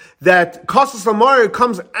says that Kasas Lamar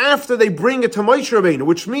comes after they bring it to Moshe Rabbeinu,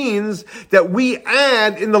 which means that we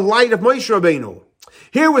add in the light of Moshe Rabbeinu.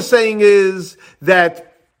 Here we're saying is that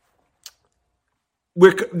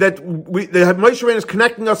Moshe Rabbeinu is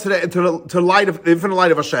connecting us to the light of the infinite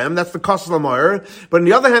light of Hashem. That's the Kasas Lamar. But on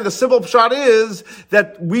the other hand, the simple pshat is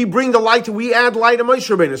that we bring the light, we add light to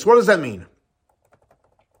Moshe Rabbeinu. So what does that mean?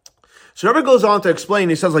 So Rebbe goes on to explain.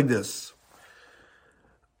 He says like this,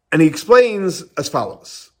 and he explains as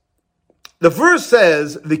follows. The verse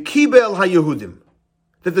says the Kibel HaYehudim,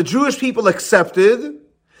 that the Jewish people accepted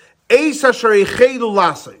Eis Asher Eichelu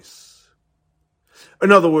Lasos.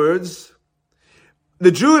 In other words,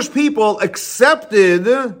 the Jewish people accepted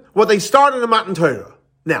what they started in Matan Torah.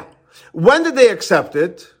 Now, when did they accept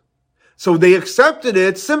it? So they accepted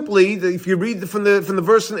it simply. If you read from the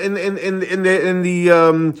verse in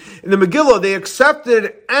the Megillah, they accepted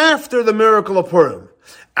it after the miracle of Purim,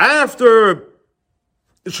 after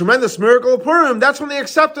the tremendous miracle of Purim. That's when they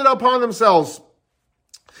accepted it upon themselves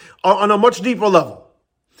on a much deeper level.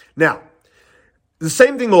 Now, the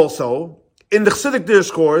same thing also. In the Chassidic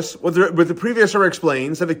discourse, what the previous Torah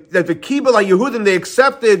explains, that the Kibel HaYehudim, they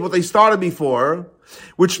accepted what they started before,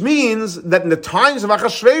 which means that in the times of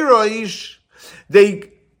Achashverosh,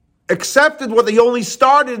 they accepted what they only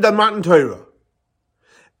started in Matan Torah.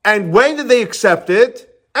 And when did they accept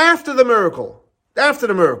it? After the miracle. After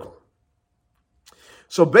the miracle.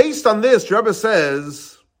 So based on this, Rebbe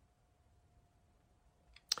says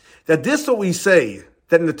that this is what we say,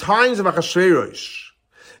 that in the times of Achashverosh,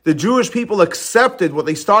 the Jewish people accepted what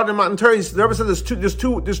they started in Matan Torah. The Rebbe said there's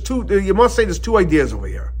two, you must say there's two ideas over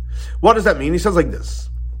here. What does that mean? He says like this.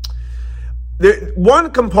 One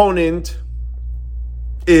component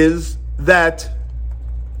is that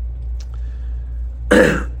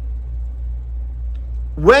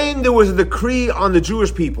when there was a decree on the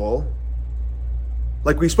Jewish people,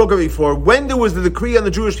 like we spoke of before, when there was the decree on the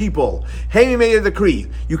Jewish people, hey, we made a decree.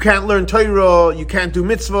 You can't learn Torah, you can't do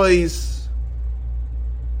mitzvahs.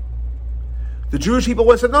 The Jewish people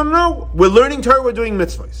went and said, no, we're learning Torah, we're doing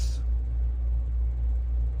mitzvahs.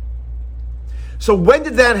 So when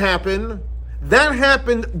did that happen? That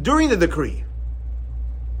happened during the decree.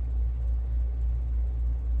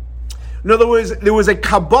 In other words, there was a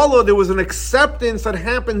Kabbalah, there was an acceptance that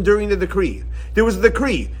happened during the decree. There was a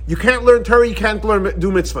decree. You can't learn Torah, you can't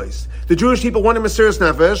do mitzvahs. The Jewish people went in Mesiras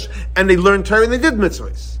Nefesh, and they learned Torah and they did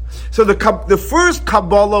mitzvahs. So the first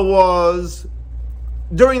Kabbalah was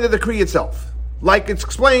during the decree itself. Like we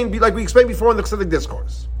explained before in the Chassidic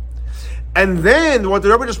discourse. And then, what the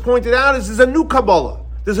Rebbe just pointed out is there's a new Kabbalah.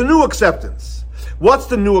 There's a new acceptance. What's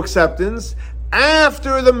the new acceptance?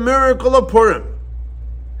 After the miracle of Purim.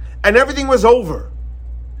 And everything was over.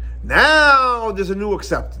 Now there's a new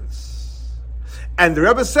acceptance. And the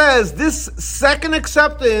Rebbe says this second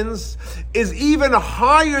acceptance is even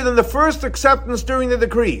higher than the first acceptance during the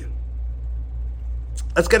decree.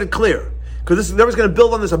 Let's get it clear, because the Rebbe is going to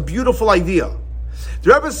build on this, a beautiful idea.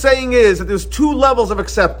 The Rebbe is saying is that there's two levels of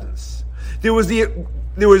acceptance. There was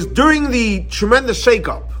during the tremendous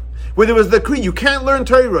shakeup, where there was the decree, you can't learn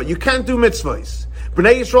Torah, you can't do mitzvahs.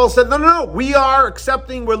 Bnei Yisrael said, no, we are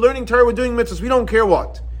accepting, we're learning Torah, we're doing mitzvahs, we don't care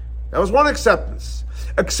what. That was one acceptance.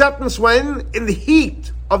 Acceptance when? In the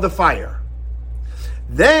heat of the fire.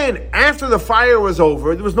 Then, after the fire was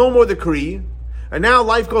over, there was no more decree, and now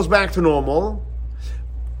life goes back to normal.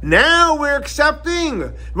 Now we're accepting.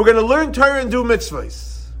 We're going to learn Torah and do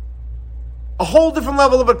mitzvahs. A whole different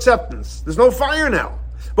level of acceptance. There's no fire now,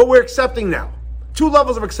 but we're accepting now. Two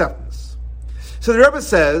levels of acceptance. So the Rebbe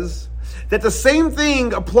says that the same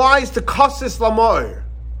thing applies to kasis lama'ir.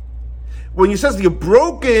 When you says you're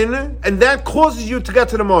broken, and that causes you to get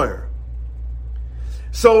to the ma'ir.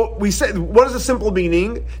 So we say, what is the simple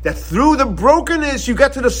meaning? That through the brokenness you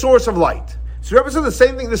get to the source of light. So Rebbe says the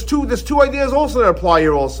same thing. There's two ideas also that apply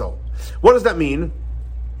here also. What does that mean?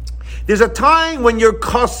 There's a time when your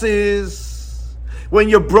cusses, when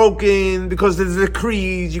you're broken because there's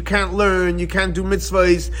decrees, you can't learn, you can't do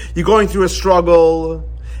mitzvahs, you're going through a struggle,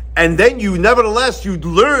 and then you nevertheless you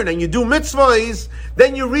learn and you do mitzvahs,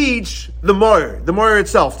 then you reach the Ma'ir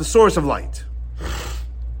itself, the source of light.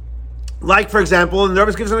 Like, for example, and the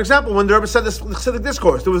Rebbe gives an example, when the Rebbe said this Chassidic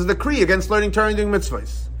discourse, there was a decree against learning Torah and doing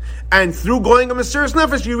mitzvahs. And through going a Mesiras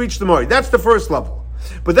Nefesh, you reach the Ma'ir. That's the first level.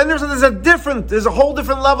 But then there's a whole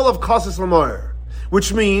different level of Kasis L'Ma'ir,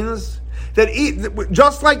 which means that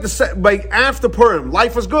just like after Purim,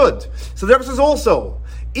 life was good. So the Rebbe says also,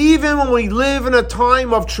 even when we live in a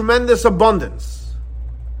time of tremendous abundance,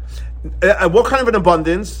 what kind of an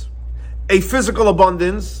abundance? A physical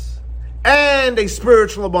abundance and a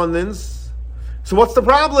spiritual abundance. So what's the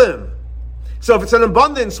problem? So if it's an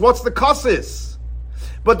abundance, what's the Kasis?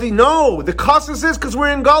 But the kasus is because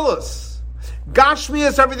we're in Galus.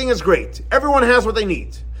 Gashmias, everything is great. Everyone has what they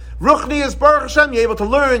need. Ruchni is Baruch Hashem, you're able to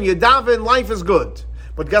learn, you daven, life is good.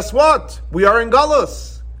 But guess what? We are in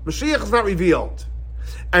Galus. Mashiach is not revealed.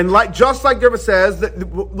 And just like Rebbe says,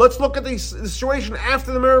 let's look at the situation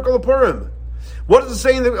after the miracle of Purim. What does it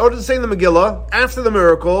say in the Megillah? After the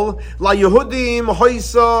miracle, La Yehudim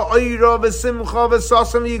Hoisa Oira V'Simcha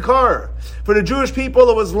V'Sasam Yikar. For the Jewish people,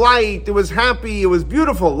 it was light, it was happy, it was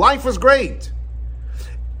beautiful, life was great,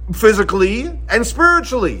 physically and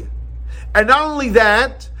spiritually. And not only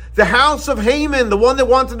that, the house of Haman, the one that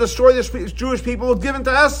wanted to destroy the Jewish people, was given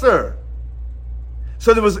to Esther.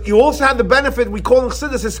 So you also had the benefit we call in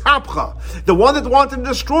Chassidus is hapcha. The one that wanted to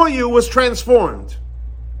destroy you was transformed.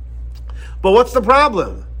 But what's the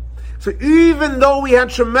problem? So even though we had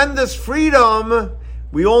tremendous freedom,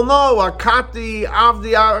 we all know Akati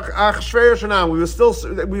Avdi Achashverosh,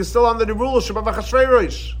 we were still under the rulership of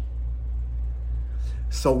Achashverosh.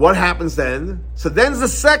 So what happens then? So then's the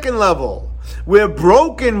second level. We're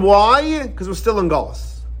broken. Why? Because we're still in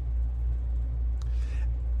Galus.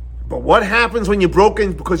 But what happens when you're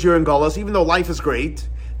broken because you're in Galus, even though life is great?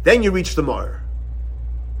 Then you reach the Ma'ir.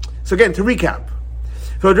 So again, to recap.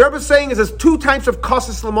 So what the Rebbe is saying is there's two types of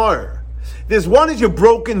kasus l'ma'ir. There's one is you're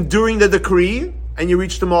broken during the decree, and you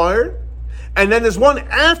reach the Ma'ir. And then there's one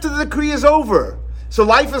after the decree is over. So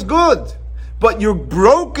life is good. But you're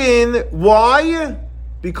broken, why?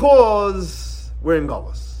 Because we're in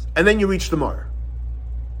Galus. And then you reach the Ma'ir.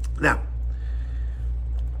 Now,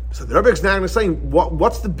 so the Rebbe is now saying,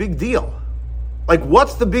 what's the big deal? Like,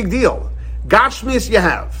 what's the big deal? Gashmis you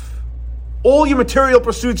have. All your material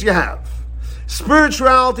pursuits you have.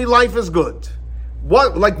 Spirituality, life is good.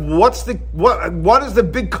 What is the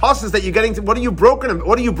big causes that you're getting to? What are you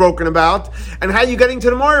broken about? And how are you getting to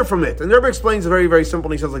the Ma'ir from it? And the Rebbe explains it very, very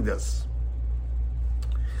simple. He says like this: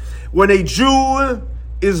 when a Jew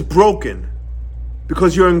is broken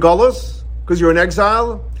because you're in Galus, because you're in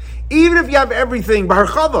exile, even if you have everything,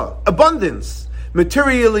 b'harchava, abundance,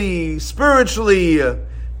 materially, spiritually,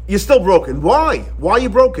 you're still broken. Why? Why are you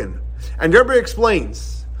broken? And the Rebbe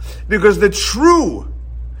explains, because the true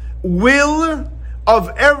will of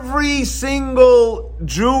every single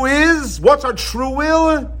Jew is, what's our true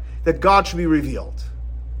will? That God should be revealed.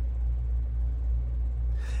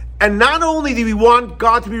 And not only do we want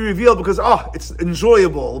God to be revealed because, it's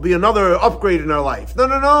enjoyable, it'll be another upgrade in our life.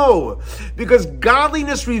 No. Because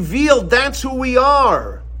godliness revealed, that's who we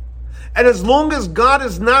are. And as long as God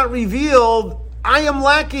is not revealed, I am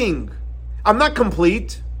lacking. I'm not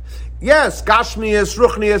complete. Yes, Gashmias,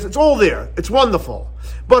 Ruchnias, it's all there. It's wonderful.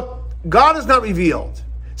 But God is not revealed.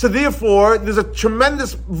 So therefore, there's a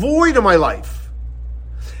tremendous void in my life.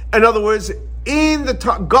 In other words, in the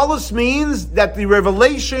Gullus means that the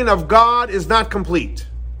revelation of God is not complete.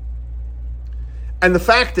 And the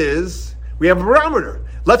fact is, we have a barometer.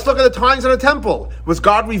 Let's look at the times in the temple. Was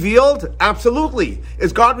God revealed? Absolutely.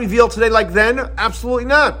 Is God revealed today like then? Absolutely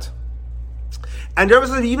not. And there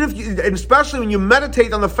was, even if you, especially when you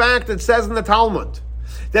meditate on the fact that it says in the Talmud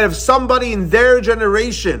that if somebody in their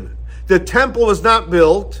generation, the temple was not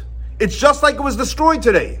built, it's just like it was destroyed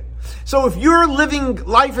today. So if your living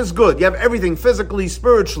life is good, you have everything physically,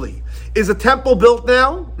 spiritually, is the temple built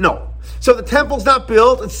now? No. So the temple's not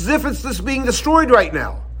built, it's as if it's just being destroyed right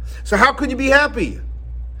now. So how could you be happy?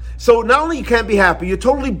 So not only you can't be happy, you're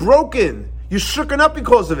totally broken. You're shooken up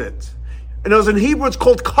because of it. And in Hebrew it's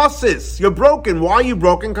called kasis. You're broken. Why are you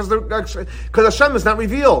broken? Because Hashem is not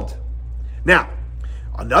revealed. Now,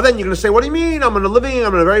 on the other end, you're going to say, what do you mean? I'm on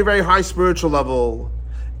a very, very high spiritual level.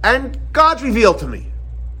 And God's revealed to me.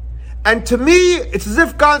 And to me, it's as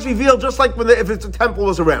if God's revealed just like if the temple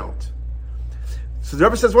was around. So the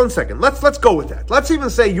Rebbe says, one second, let's go with that. Let's even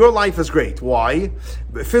say your life is great. Why?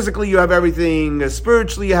 Physically you have everything,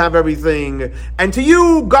 spiritually you have everything, and to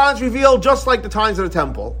you, God's revealed just like the times of the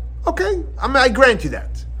temple. Okay, I grant you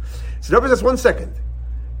that. So the Rebbe says, one second.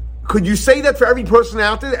 Could you say that for every person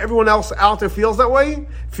out there, everyone else out there feels that way?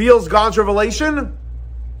 Feels God's revelation?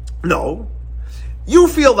 No. You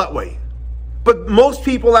feel that way. But most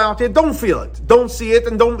people out there don't feel it, don't see it,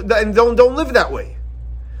 and don't live that way.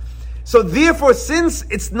 So therefore, since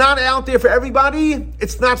it's not out there for everybody,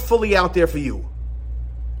 it's not fully out there for you.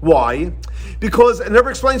 Why? Because, and Rebbe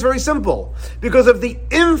explains very simple, because of the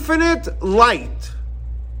infinite light,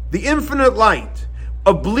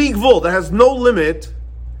 a bleak vul that has no limit,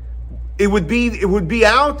 it would be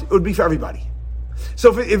for everybody.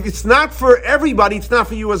 So if it's not for everybody, it's not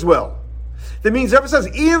for you as well. That means Rebbe says,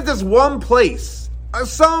 even if there's one place,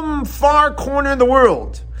 some far corner in the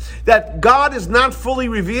world, that God is not fully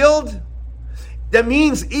revealed, that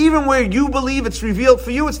means even where you believe it's revealed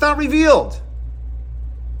for you, it's not revealed.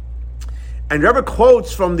 And Rebbe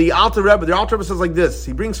quotes from the Alter Rebbe. The Alter Rebbe says like this.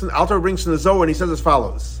 Alter Rebbe brings from the Zohar, and he says as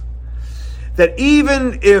follows: that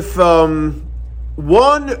even if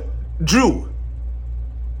one Jew,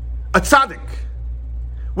 a tzaddik,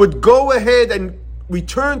 would go ahead and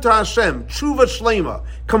return to Hashem, tshuva shlema,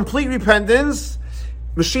 complete repentance,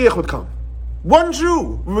 Mashiach would come. One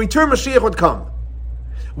Jew, return, Mashiach would come.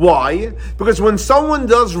 Why? Because when someone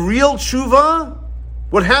does real tshuva,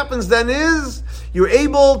 what happens then is you're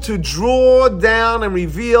able to draw down and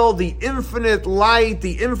reveal the infinite light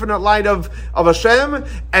of Hashem,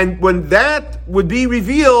 and when that would be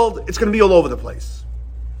revealed, it's going to be all over the place.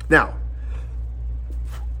 Now,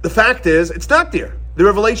 the fact is, it's not there. The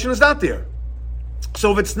revelation is not there.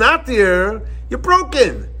 So if it's not there, you're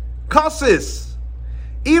broken. Kasis.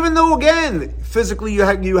 Even though, again, physically you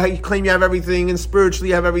claim you have everything, and spiritually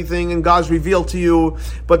you have everything, and God's revealed to you,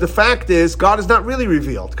 but the fact is, God is not really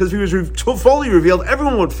revealed. Because if He was fully revealed,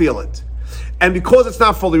 everyone would feel it. And because it's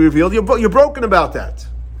not fully revealed, you're broken about that.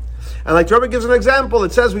 And like the Rebbe gives an example,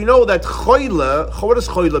 it says we know that choyle, what does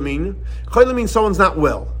choyle mean? Choyle means someone's not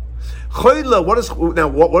well. Choyle, what does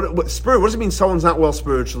it mean someone's not well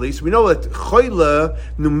spiritually? So we know that choyle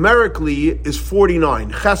numerically is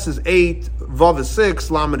 49. Ches is 8, Vav is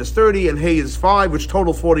 6, Lamed is 30, and Hey is 5, which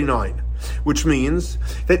total 49. Which means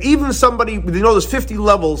that even somebody, there's 50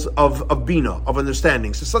 levels of Bina, of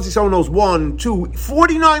understanding. So let's say someone knows 1, 2,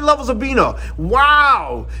 49 levels of Bina.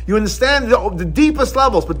 Wow! You understand the deepest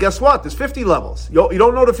levels, but guess what? There's 50 levels. You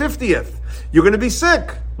don't know the 50th. You're going to be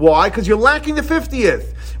sick. Why? Because you're lacking the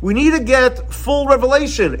 50th. We need to get full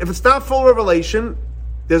revelation. If it's not full revelation,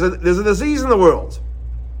 there's a disease in the world.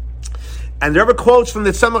 And there are quotes from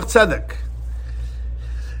the Tzemach Tzedek,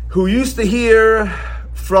 who used to hear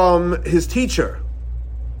from his teacher,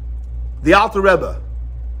 the Alter Rebbe.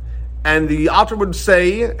 And the Alter would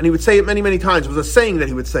say, and he would say it many, many times, it was a saying that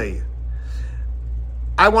he would say,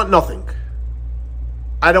 I want nothing.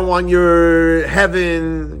 I don't want your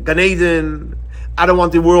heaven, Gan Eden. I don't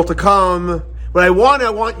want the world to come. What I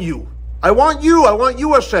want you. I want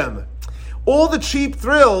you, Hashem. All the cheap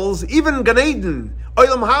thrills, even Gan Eden,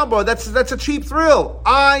 Olam Haba, that's a cheap thrill.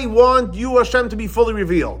 I want you, Hashem, to be fully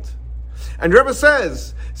revealed. And Rebbe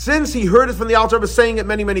says, since he heard it from the Alter Rebbe saying it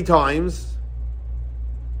many, many times,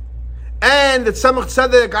 and that Tzemach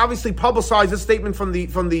Tzedek obviously publicized this statement from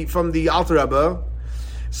the Alter Rebbe,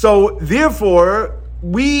 so therefore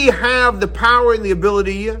we have the power and the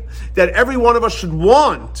ability that every one of us should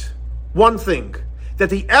want one thing, that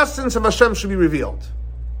the essence of Hashem should be revealed.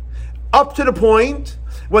 Up to the point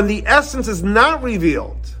when the essence is not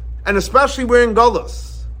revealed, and especially we're in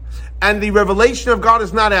Golus, and the revelation of God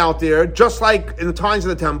is not out there, just like in the times of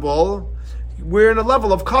the temple, we're in a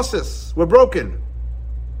level of kasis. We're broken.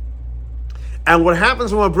 And what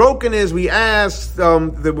happens when we're broken is we ask,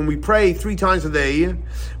 that when we pray 3 times a day,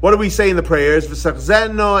 what do we say in the prayers?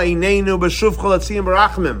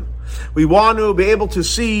 We want to be able to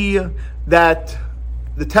see that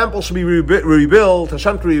the temple should be rebuilt,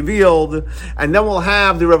 Hashem to be revealed, and then we'll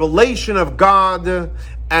have the revelation of God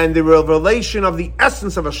and the revelation of the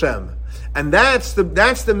essence of Hashem. And that's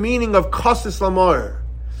the meaning of kasis lamor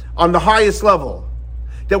on the highest level.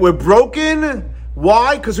 That we're broken.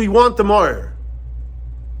 Why? Because we want the more.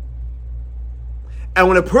 And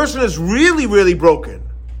when a person is really, really broken,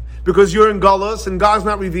 because you're in galus and God's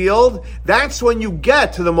not revealed, that's when you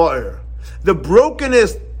get to the ma'ir. The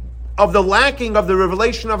brokenness of the lacking of the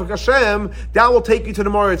revelation of Hashem, that will take you to the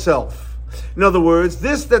ma'ir itself. In other words,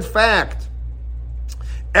 that fact,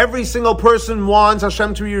 every single person wants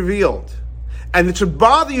Hashem to be revealed. And it should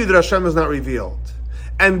bother you that Hashem is not revealed.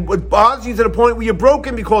 And it bothers you to the point where you're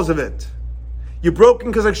broken because of it. You're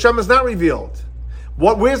broken because Hashem is not revealed.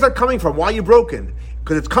 Where's that coming from? Why are you broken?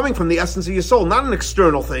 Because it's coming from the essence of your soul, not an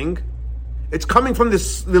external thing. It's coming from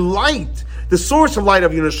the light, the source of light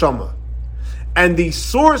of your neshama. And the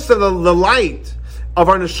source of the light of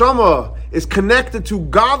our neshama is connected to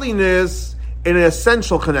godliness in an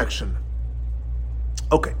essential connection.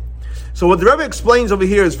 Okay. So what the Rebbe explains over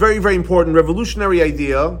here is very, very important, revolutionary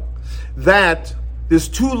idea, that there's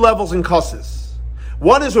 2 levels in kasis.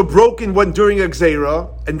 One is we're broken during a gzeira,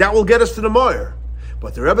 and that will get us to the ma'ir.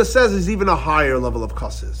 But the Rebbe says there's even a higher level of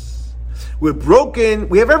kasis. We're broken,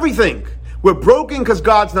 we have everything. We're broken because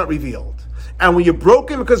God's not revealed. And when you're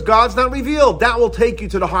broken because God's not revealed, that will take you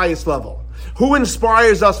to the highest level. Who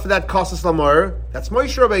inspires us for that kasis lamar? That's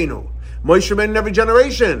Moshe Rabbeinu. Moshe Rabbeinu in every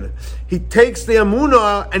generation. He takes the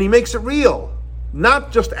emunah and he makes it real.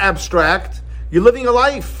 Not just abstract. You're living a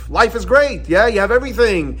life. Life is great. Yeah, you have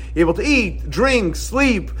everything. You're able to eat, drink,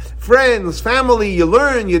 sleep, friends, family. You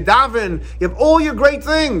learn, you daven. You have all your great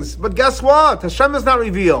things. But guess what? Hashem is not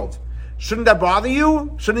revealed. Shouldn't that bother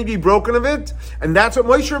you? Shouldn't you be broken of it? And that's what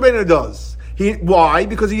Moshe Rabbeinu does. Why?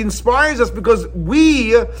 Because he inspires us. Because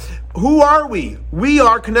who are we? We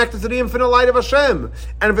are connected to the infinite light of Hashem.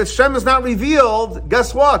 And if Hashem is not revealed,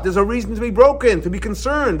 guess what? There's a reason to be broken, to be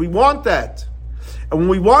concerned. We want that. And when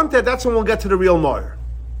we want that, that's when we'll get to the real ma'ir.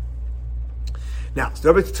 Now, so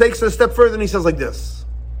the Rebbe takes it a step further and he says like this.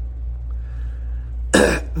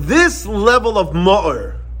 This level of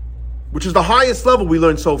ma'ir, which is the highest level we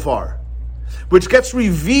learned so far, which gets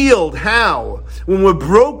revealed how? When we're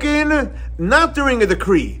broken, not during a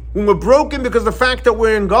decree. When we're broken because the fact that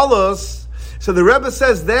we're in galus, so the Rebbe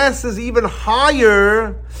says this is even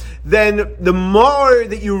higher than the ma'ir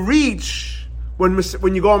that you reach when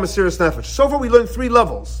you go on Mesiras Nefesh. So far we learned 3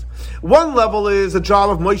 levels. One level is a job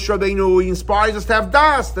of Moshe Rabbeinu. He inspires us to have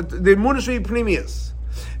das, that the emunah should be pnimius.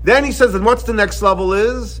 Then he says that what's the next level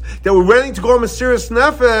is? That we're ready to go on Mesiras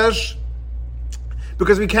Nefesh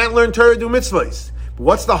because we can't learn Torah, do mitzvahs. But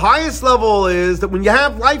what's the highest level is that when you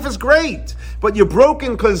have life is great, but you're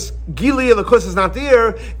broken because Gili Elikus is not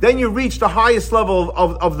there, then you reach the highest level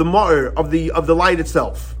of the ma'ir, of the light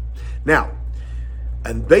itself. Now,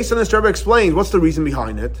 and based on this, Rebbe explains what's the reason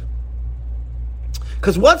behind it.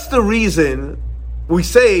 Because what's the reason we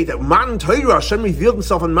say that Matan Torah, Hashem revealed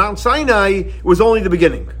himself on Mount Sinai, was only the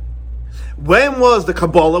beginning? When was the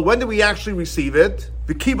Kabbalah? When did we actually receive it?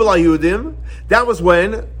 The Kabbalah Yudim. That was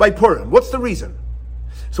when? By Purim. What's the reason?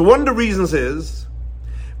 So one of the reasons is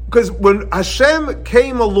because when Hashem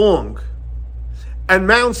came along and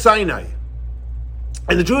Mount Sinai,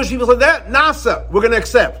 and the Jewish people said, that Nasa, we're going to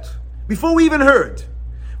accept. Before we even heard.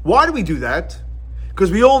 Why do we do that? Because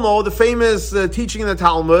we all know the famous teaching in the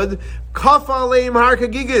Talmud, Kaf aleim har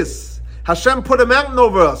kagigis. Hashem put a mountain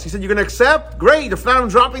over us. He said, you're going to accept? Great. If not, I'm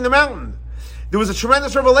dropping the mountain. There was a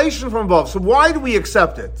tremendous revelation from above. So why do we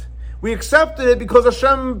accept it? We accepted it because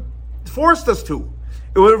Hashem forced us to.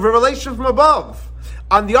 It was a revelation from above.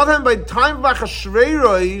 On the other hand, by the time of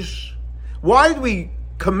Achashverosh, why do we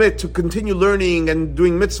commit to continue learning and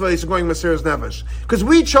doing mitzvahs and going Mesiras Nefesh? Because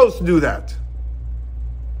we chose to do that.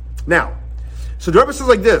 Now, so the Rebbe says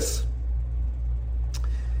like this.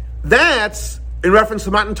 That's in reference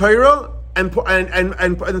to Matan Torah and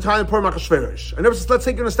the time of Purim Achashverosh. And the Rebbe says, let's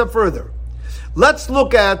take it a step further. Let's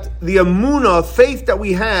look at the emunah, faith that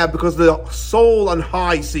we have because the soul on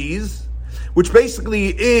high sees, which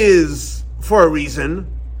basically is for a reason.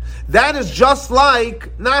 That is just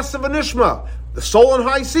like Nasa v'Nishma. The soul on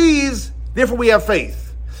high sees, therefore we have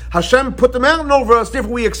faith. Hashem put the mountain over us,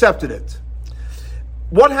 therefore we accepted it.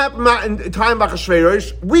 What happened in time of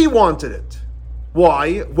Achashverosh? We wanted it.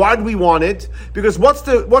 Why? Why do we want it? Because what's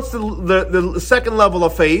the second level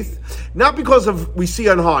of faith? Not because of we see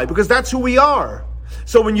on high, because that's who we are.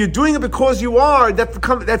 So when you're doing it because you are,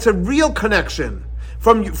 that's a real connection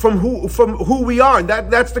from who we are. And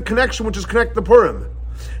that's the connection which is connected to Purim.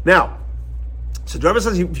 Now, so the Rebbe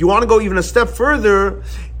says if you want to go even a step further,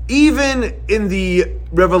 even in the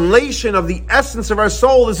revelation of the essence of our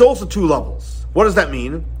soul, there's also two levels. What does that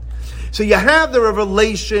mean? So you have the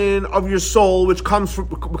revelation of your soul, which comes out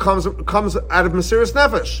of Mesiras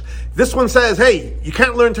Nefesh. This one says, hey, you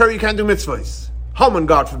can't learn Torah, you can't do mitzvahs. Haman,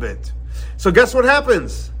 God forbid. So guess what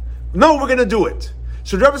happens? No, we're going to do it.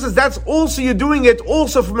 So the Rebbe says that's also, you're doing it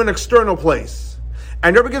also from an external place.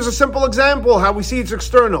 And the Rebbe gives a simple example, how we see it's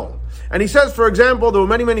external. And he says, for example, there were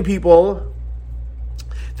many, many people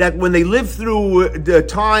that when they lived through the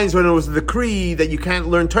times when it was a decree that you can't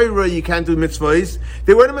learn Torah, you can't do mitzvahs,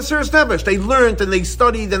 they were in a Mesiras Nefesh. They learned and they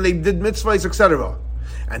studied and they did mitzvahs, etc.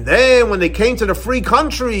 And then when they came to the free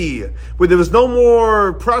country, where there was no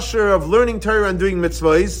more pressure of learning Torah and doing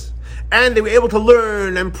mitzvahs, and they were able to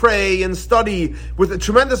learn and pray and study with a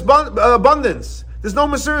tremendous abundance, there's no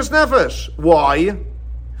Mesiras Nefesh. Why?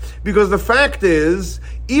 Because the fact is,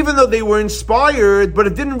 even though they were inspired, but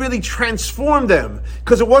it didn't really transform them,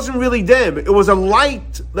 because it wasn't really them. It was a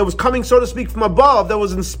light that was coming, so to speak, from above, that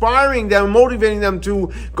was inspiring them, motivating them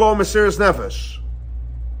to go on Mesiras Nefesh.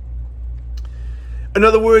 In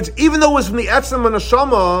other words, even though it was from the Etzem and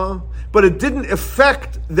Neshama, but it didn't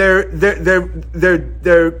affect their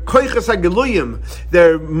koiches hagiluyim,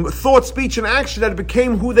 their thought, speech, and action, that it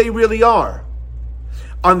became who they really are.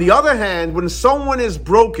 On the other hand, when someone is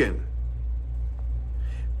broken,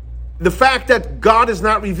 the fact that God is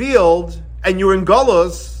not revealed and you're in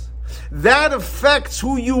Galus, that affects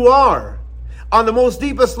who you are on the most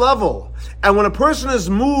deepest level. And when a person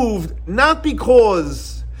is moved, not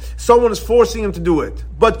because someone is forcing him to do it,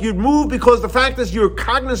 but you're moved because the fact is you're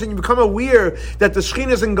cognizant, you become aware that the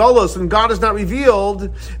Shekhinah is in Galus and God is not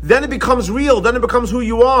revealed, then it becomes real, then it becomes who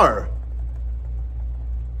you are.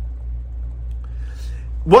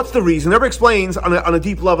 What's the reason? Never explains on a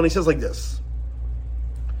deep level, and he says like this.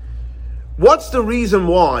 What's the reason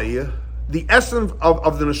why the essence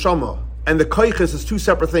of the neshama and the koiches is two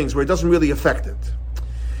separate things where it doesn't really affect it?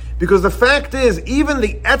 Because the fact is, even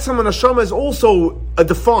the etzem and neshama is also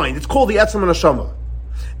defined. It's called the etzem and neshama.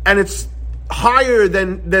 And it's higher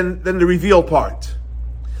than the revealed part.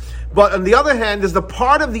 But on the other hand, there's the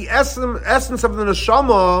part of the essence of the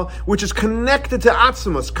neshama which is connected to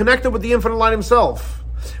Atzimus, connected with the infinite light himself.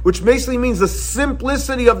 Which basically means the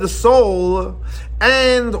simplicity of the soul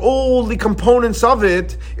and all the components of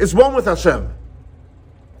it is one with Hashem.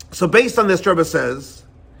 So based on this, Rebbe says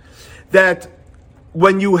that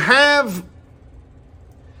when you have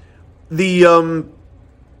the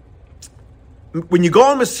when you go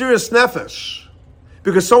on Mesiras Nefesh,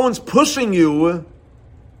 because someone's pushing you,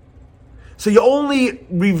 so you're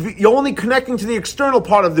only connecting to the external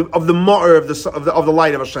part of the ma'or of the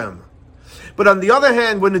light of Hashem. But on the other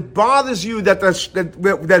hand, when it bothers you that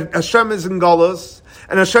Hashem is in Galus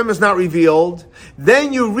and Hashem is not revealed,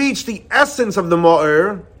 then you reach the essence of the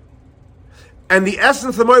Ma'or, and the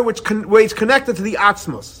essence of the Ma'or which is connected to the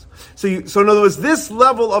Atzmos. So in other words, this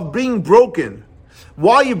level of being broken,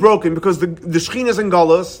 why are you broken? Because the Shekhinah is in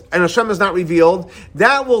Galus and Hashem is not revealed,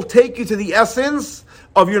 that will take you to the essence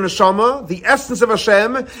of your neshama, the essence of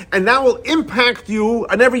Hashem, and that will impact you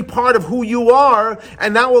on every part of who you are,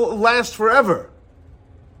 and that will last forever.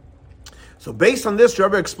 So based on this,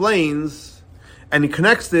 Rebbe explains, and he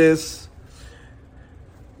connects this,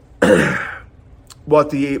 what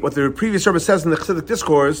the previous Rebbe says in the Chassidic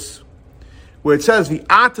discourse, where it says,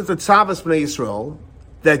 "V'ata tezavas b'nei Yisrael,"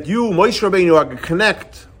 that you, Moshe Rabbeinu, are going to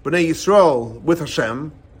connect b'nei Yisrael with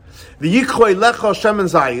Hashem. V'yichoi lecha Hashem and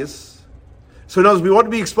Zayis. So in other words, we want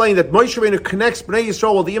to be explained that Moshe Rabbeinu connects Bnei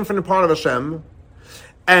Yisrael with the infinite part of Hashem,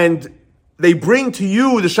 and they bring to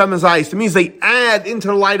you the Shem Zayis. It means they add into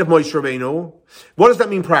the light of Moshe Rabbeinu. What does that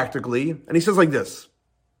mean practically? And he says like this.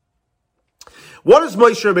 What does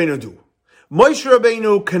Moshe Rabbeinu do? Moshe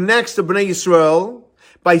Rabbeinu connects to Bnei Yisrael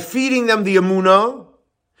by feeding them the emunah,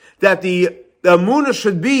 that the emunah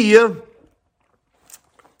should be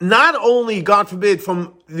not only, God forbid,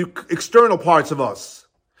 from the external parts of us,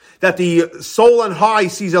 that the soul on high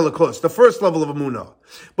sees Elokus, the first level of emunah,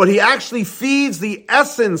 but he actually feeds the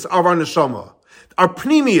essence of our neshama, our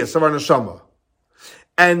pnimius of our neshama.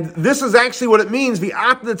 And this is actually what it means,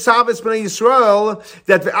 V'ata tzavis b'nei Yisrael,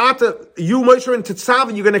 that V'ata, you, Moshe, and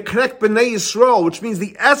Tetzavin, you're going to connect b'nei Yisrael, which means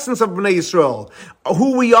the essence of b'nei Yisrael,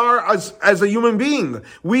 who we are as a human being.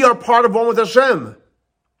 We are part of one with Hashem.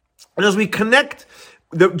 And as we connect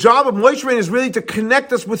the job of Moshe Rabbeinu is really to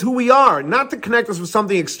connect us with who we are, not to connect us with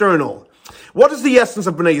something external. What is the essence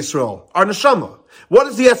of Bnei Yisrael? Our neshama. What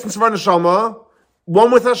is the essence of our neshama?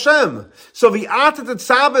 One with Hashem. So V'ata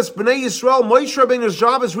Tetzava Bnei Yisrael, Moshe Rabbeinu's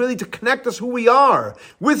job is really to connect us who we are,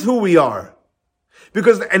 with who we are.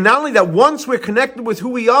 And not only that, once we're connected with who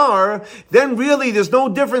we are, then really there's no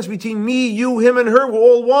difference between me, you, him, and her. We're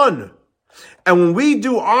all one. And when we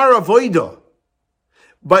do our avodah,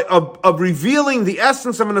 of revealing the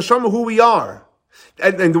essence of a neshama, who we are,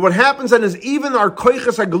 and what happens then is even our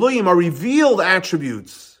koiches hagaluyim, our revealed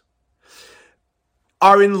attributes,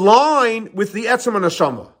 are in line with the etzem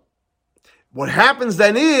neshama. What happens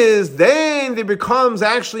then is, then there becomes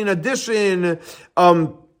actually an addition,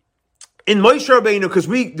 in Moshe Rabbeinu, because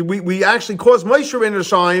we actually cause Moshe Rabbeinu to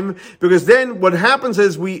shine, because then what happens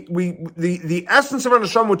is the essence of our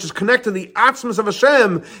neshama, which is connected to the atzmas of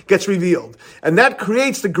Hashem, gets revealed. And that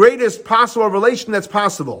creates the greatest possible relation that's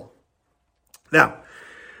possible. Now,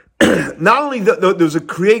 not only does it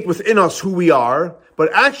create within us who we are,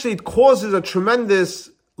 but actually it causes a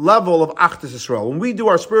tremendous level of Achdus Yisrael. When we do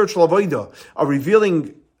our spiritual avodah, of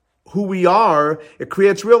revealing who we are, it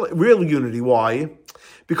creates real unity. Why?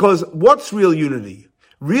 Because what's real unity?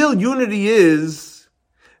 Real unity is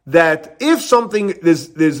that if something,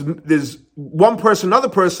 there's one person, another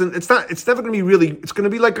person, it's never going to be really, it's going to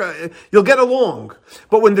be like, you'll get along.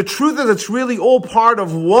 But when the truth is it's really all part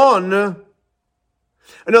of one.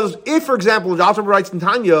 In other words, if, for example, the Alter writes in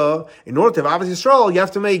Tanya, in order to have Avos Yisrael, you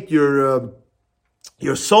have to make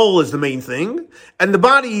your soul is the main thing, and the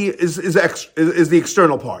body is the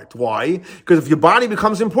external part. Why? Because if your body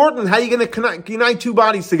becomes important, how are you going to unite two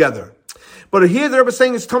bodies together? But here the Rebbe is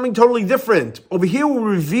saying it's something totally different. Over here we're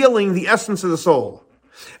revealing the essence of the soul.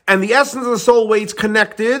 And the essence of the soul, where it's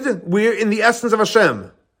connected, we're in the essence of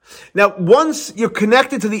Hashem. Now, once you're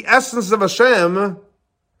connected to the essence of Hashem,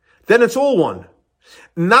 then it's all one.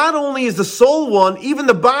 Not only is the soul one, even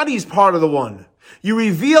the body is part of the one. You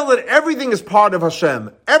reveal that everything is part of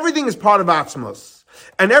Hashem. Everything is part of Atzmos.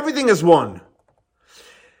 And everything is one.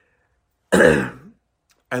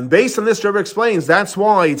 And based on this, Rebbe explains, that's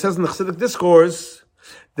why it says in the Chassidic discourse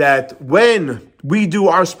that when we do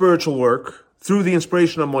our spiritual work through the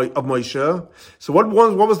inspiration of Moshe, so what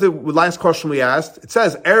was the last question we asked? It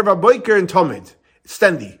says, Erev HaBoker and Tamid.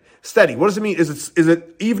 Steady. Steady. What does it mean? Is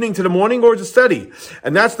it evening to the morning, or is it steady?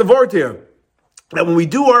 And that's the word here. That when we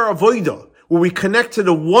do our avodah, where we connect to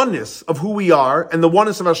the oneness of who we are and the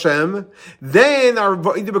oneness of Hashem, then our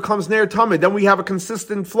avodah becomes ner tamid. Then we have a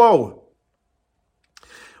consistent flow.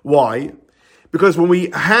 Why? Because when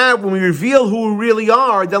we reveal who we really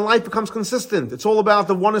are, then life becomes consistent. It's all about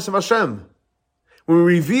the oneness of Hashem. When we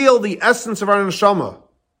reveal the essence of our neshama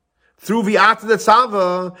through V'ata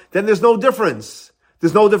Tetzava, then there's no difference.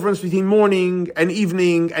 There's no difference between morning and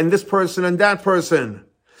evening and this person and that person.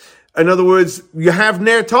 In other words, you have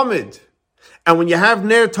ner tamid. And when you have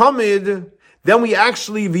ner tamid, then we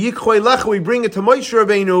actually, we bring it to Moshe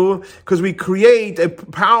Rabbeinu, because we create a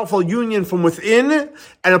powerful union from within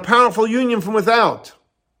and a powerful union from without.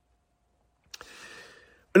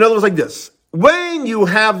 In other words, like this. When you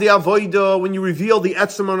have the avodah, when you reveal the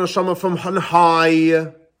etzem neshama from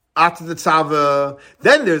high, Ata Tetzava,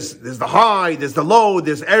 then there's the high, there's the low,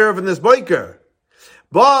 there's erev, and there's boiker.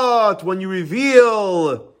 But when you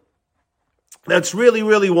reveal that's really,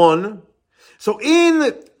 really one. So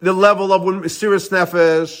in the level of when Mesiras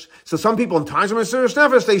Nefesh, so some people in times of Mesiras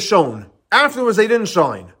Nefesh, they shone. Afterwards, they didn't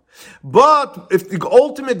shine. But if the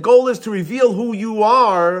ultimate goal is to reveal who you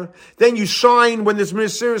are, then you shine when there's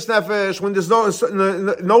Mesiras Nefesh, when there's no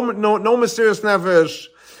Mesiras Nefesh.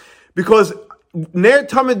 Because Ner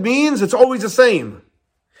Tamid means it's always the same.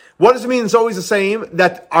 What does it mean it's always the same?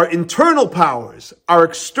 That our internal powers, our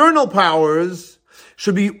external powers,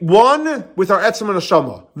 should be one with our etzem and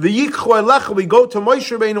neshama. We go to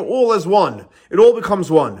Moshe Rabbeinu all as one. It all becomes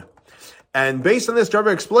one. And based on this, Rebbe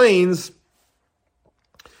explains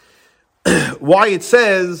why it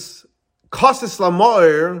says Kasis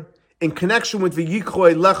Lamoir in connection with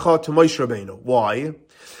V'yichoi Lecha to Moshe Rabbeinu. Why?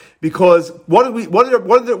 Because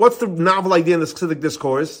what's the novel idea in this Chassidic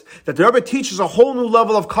discourse? That the Rebbe teaches a whole new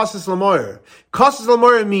level of Kasis Lamoir. Kasis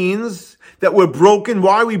Lamoir means that we're broken.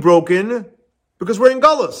 Why are we broken? Because we're in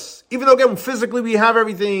Galus. Even though, again, physically we have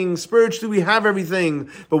everything, spiritually we have everything,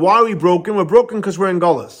 but why are we broken? We're broken because we're in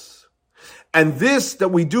Galus. And this, that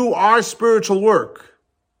we do our spiritual work,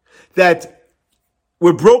 that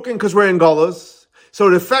we're broken because we're in Galus, so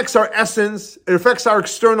it affects our essence, it affects our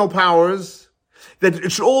external powers, that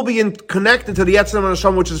it should all be connected to the Etzem and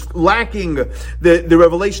Hashem, which is lacking the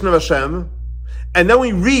revelation of Hashem. And then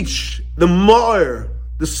we reach the Ma'ir,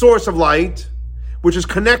 the source of light, which is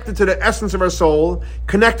connected to the essence of our soul,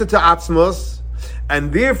 connected to Atzmos,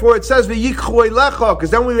 and therefore it says v'yikchu elecha,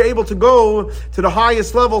 because then we were able to go to the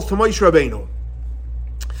highest levels to Moshe Rabbeinu.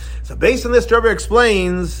 So based on this, the Rebbe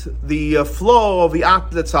explains the flow of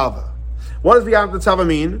V'ata Tetzava. What does V'ata Tetzava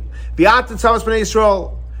mean? V'ata Tetzava is Bnei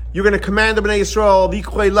Yisrael. You're going to command the Bnei Yisrael,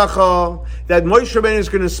 v'yikchu elecha, that Moshe Rabbeinu is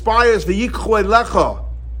going to inspire us, v'yikchu elecha.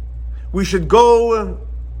 We should go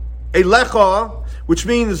elecha, which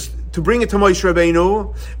means to bring it to Moshe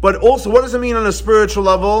Rabbeinu. But also, what does it mean on a spiritual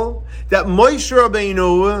level? That Moshe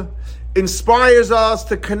Rabbeinu inspires us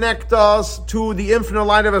to connect us to the infinite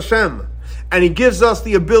light of Hashem. And he gives us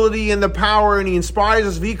the ability and the power, and he inspires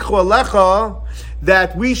us, v'yikchu elecha,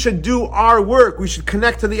 that we should do our work. We should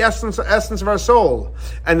connect to the essence of our soul.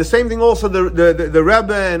 And the same thing also, the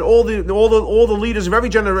Rebbe and all the leaders of every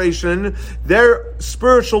generation, their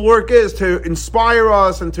spiritual work is to inspire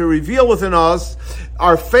us and to reveal within us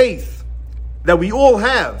our faith that we all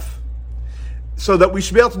have, so that we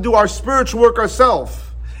should be able to do our spiritual work ourselves.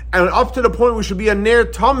 And up to the point we should be a ner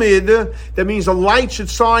tamid, that means the light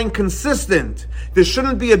should shine consistent. There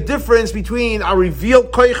shouldn't be a difference between our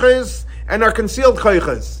revealed koiches and our concealed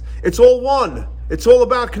koiches. It's all one. It's all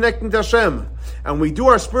about connecting to Hashem. And we do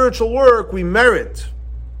our spiritual work, we merit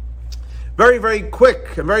very, very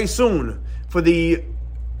quick and very soon for the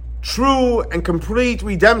true and complete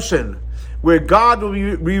redemption, where God will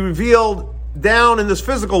be revealed down in this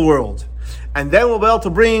physical world. And then we'll be able to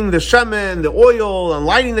bring the shemen, the oil, and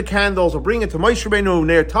lighting the candles. We'll bring it to Moshe Rabbeinu,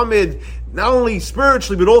 Ner Tamid, not only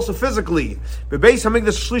spiritually, but also physically. Bebeis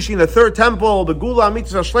Hamikdash Shlishi in the third temple, the Gula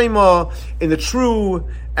Mitzvah Shlema, in the true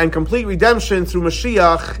and complete redemption through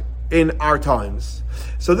Mashiach in our times.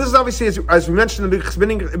 So this is obviously, as we mentioned in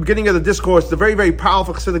the beginning of the discourse, the very, very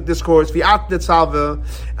powerful Chassidic discourse, V'ata Tetzava,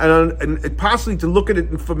 and possibly to look at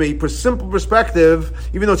it from a simple perspective,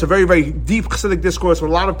 even though it's a very, very deep Chassidic discourse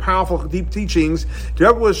with a lot of powerful, deep teachings, the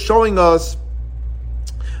Rebbe was showing us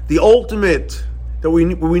the ultimate that we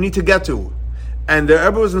need to get to. And the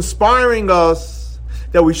Rebbe was inspiring us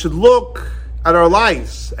that we should look at our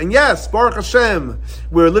lives. And yes, Baruch Hashem,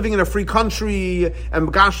 we're living in a free country, and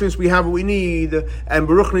B'gashmis we have what we need, and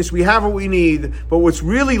Baruchnis we have what we need, but what's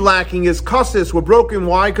really lacking is kassis. We're broken.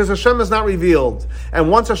 Why? Because Hashem is not revealed.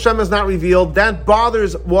 And once Hashem is not revealed, that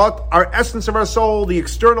bothers what? Our essence of our soul, the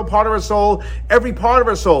external part of our soul, every part of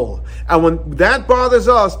our soul. And when that bothers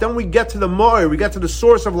us, then we get to the moir, we get to the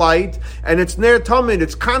source of light, and it's ner tamid,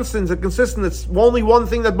 it's constant, it's consistent, it's only one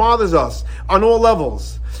thing that bothers us on all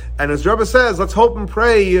levels. And as Rebbe says, let's hope and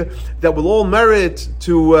pray that we'll all merit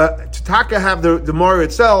to taka have the Mor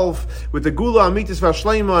itself with the Gula Amitis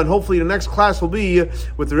Vashlema, and hopefully the next class will be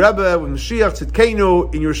with the Rebbe, with Mashiach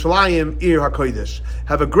Tzidkenu in Yerushalayim, Ir HaKodesh.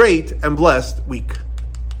 Have a great and blessed week.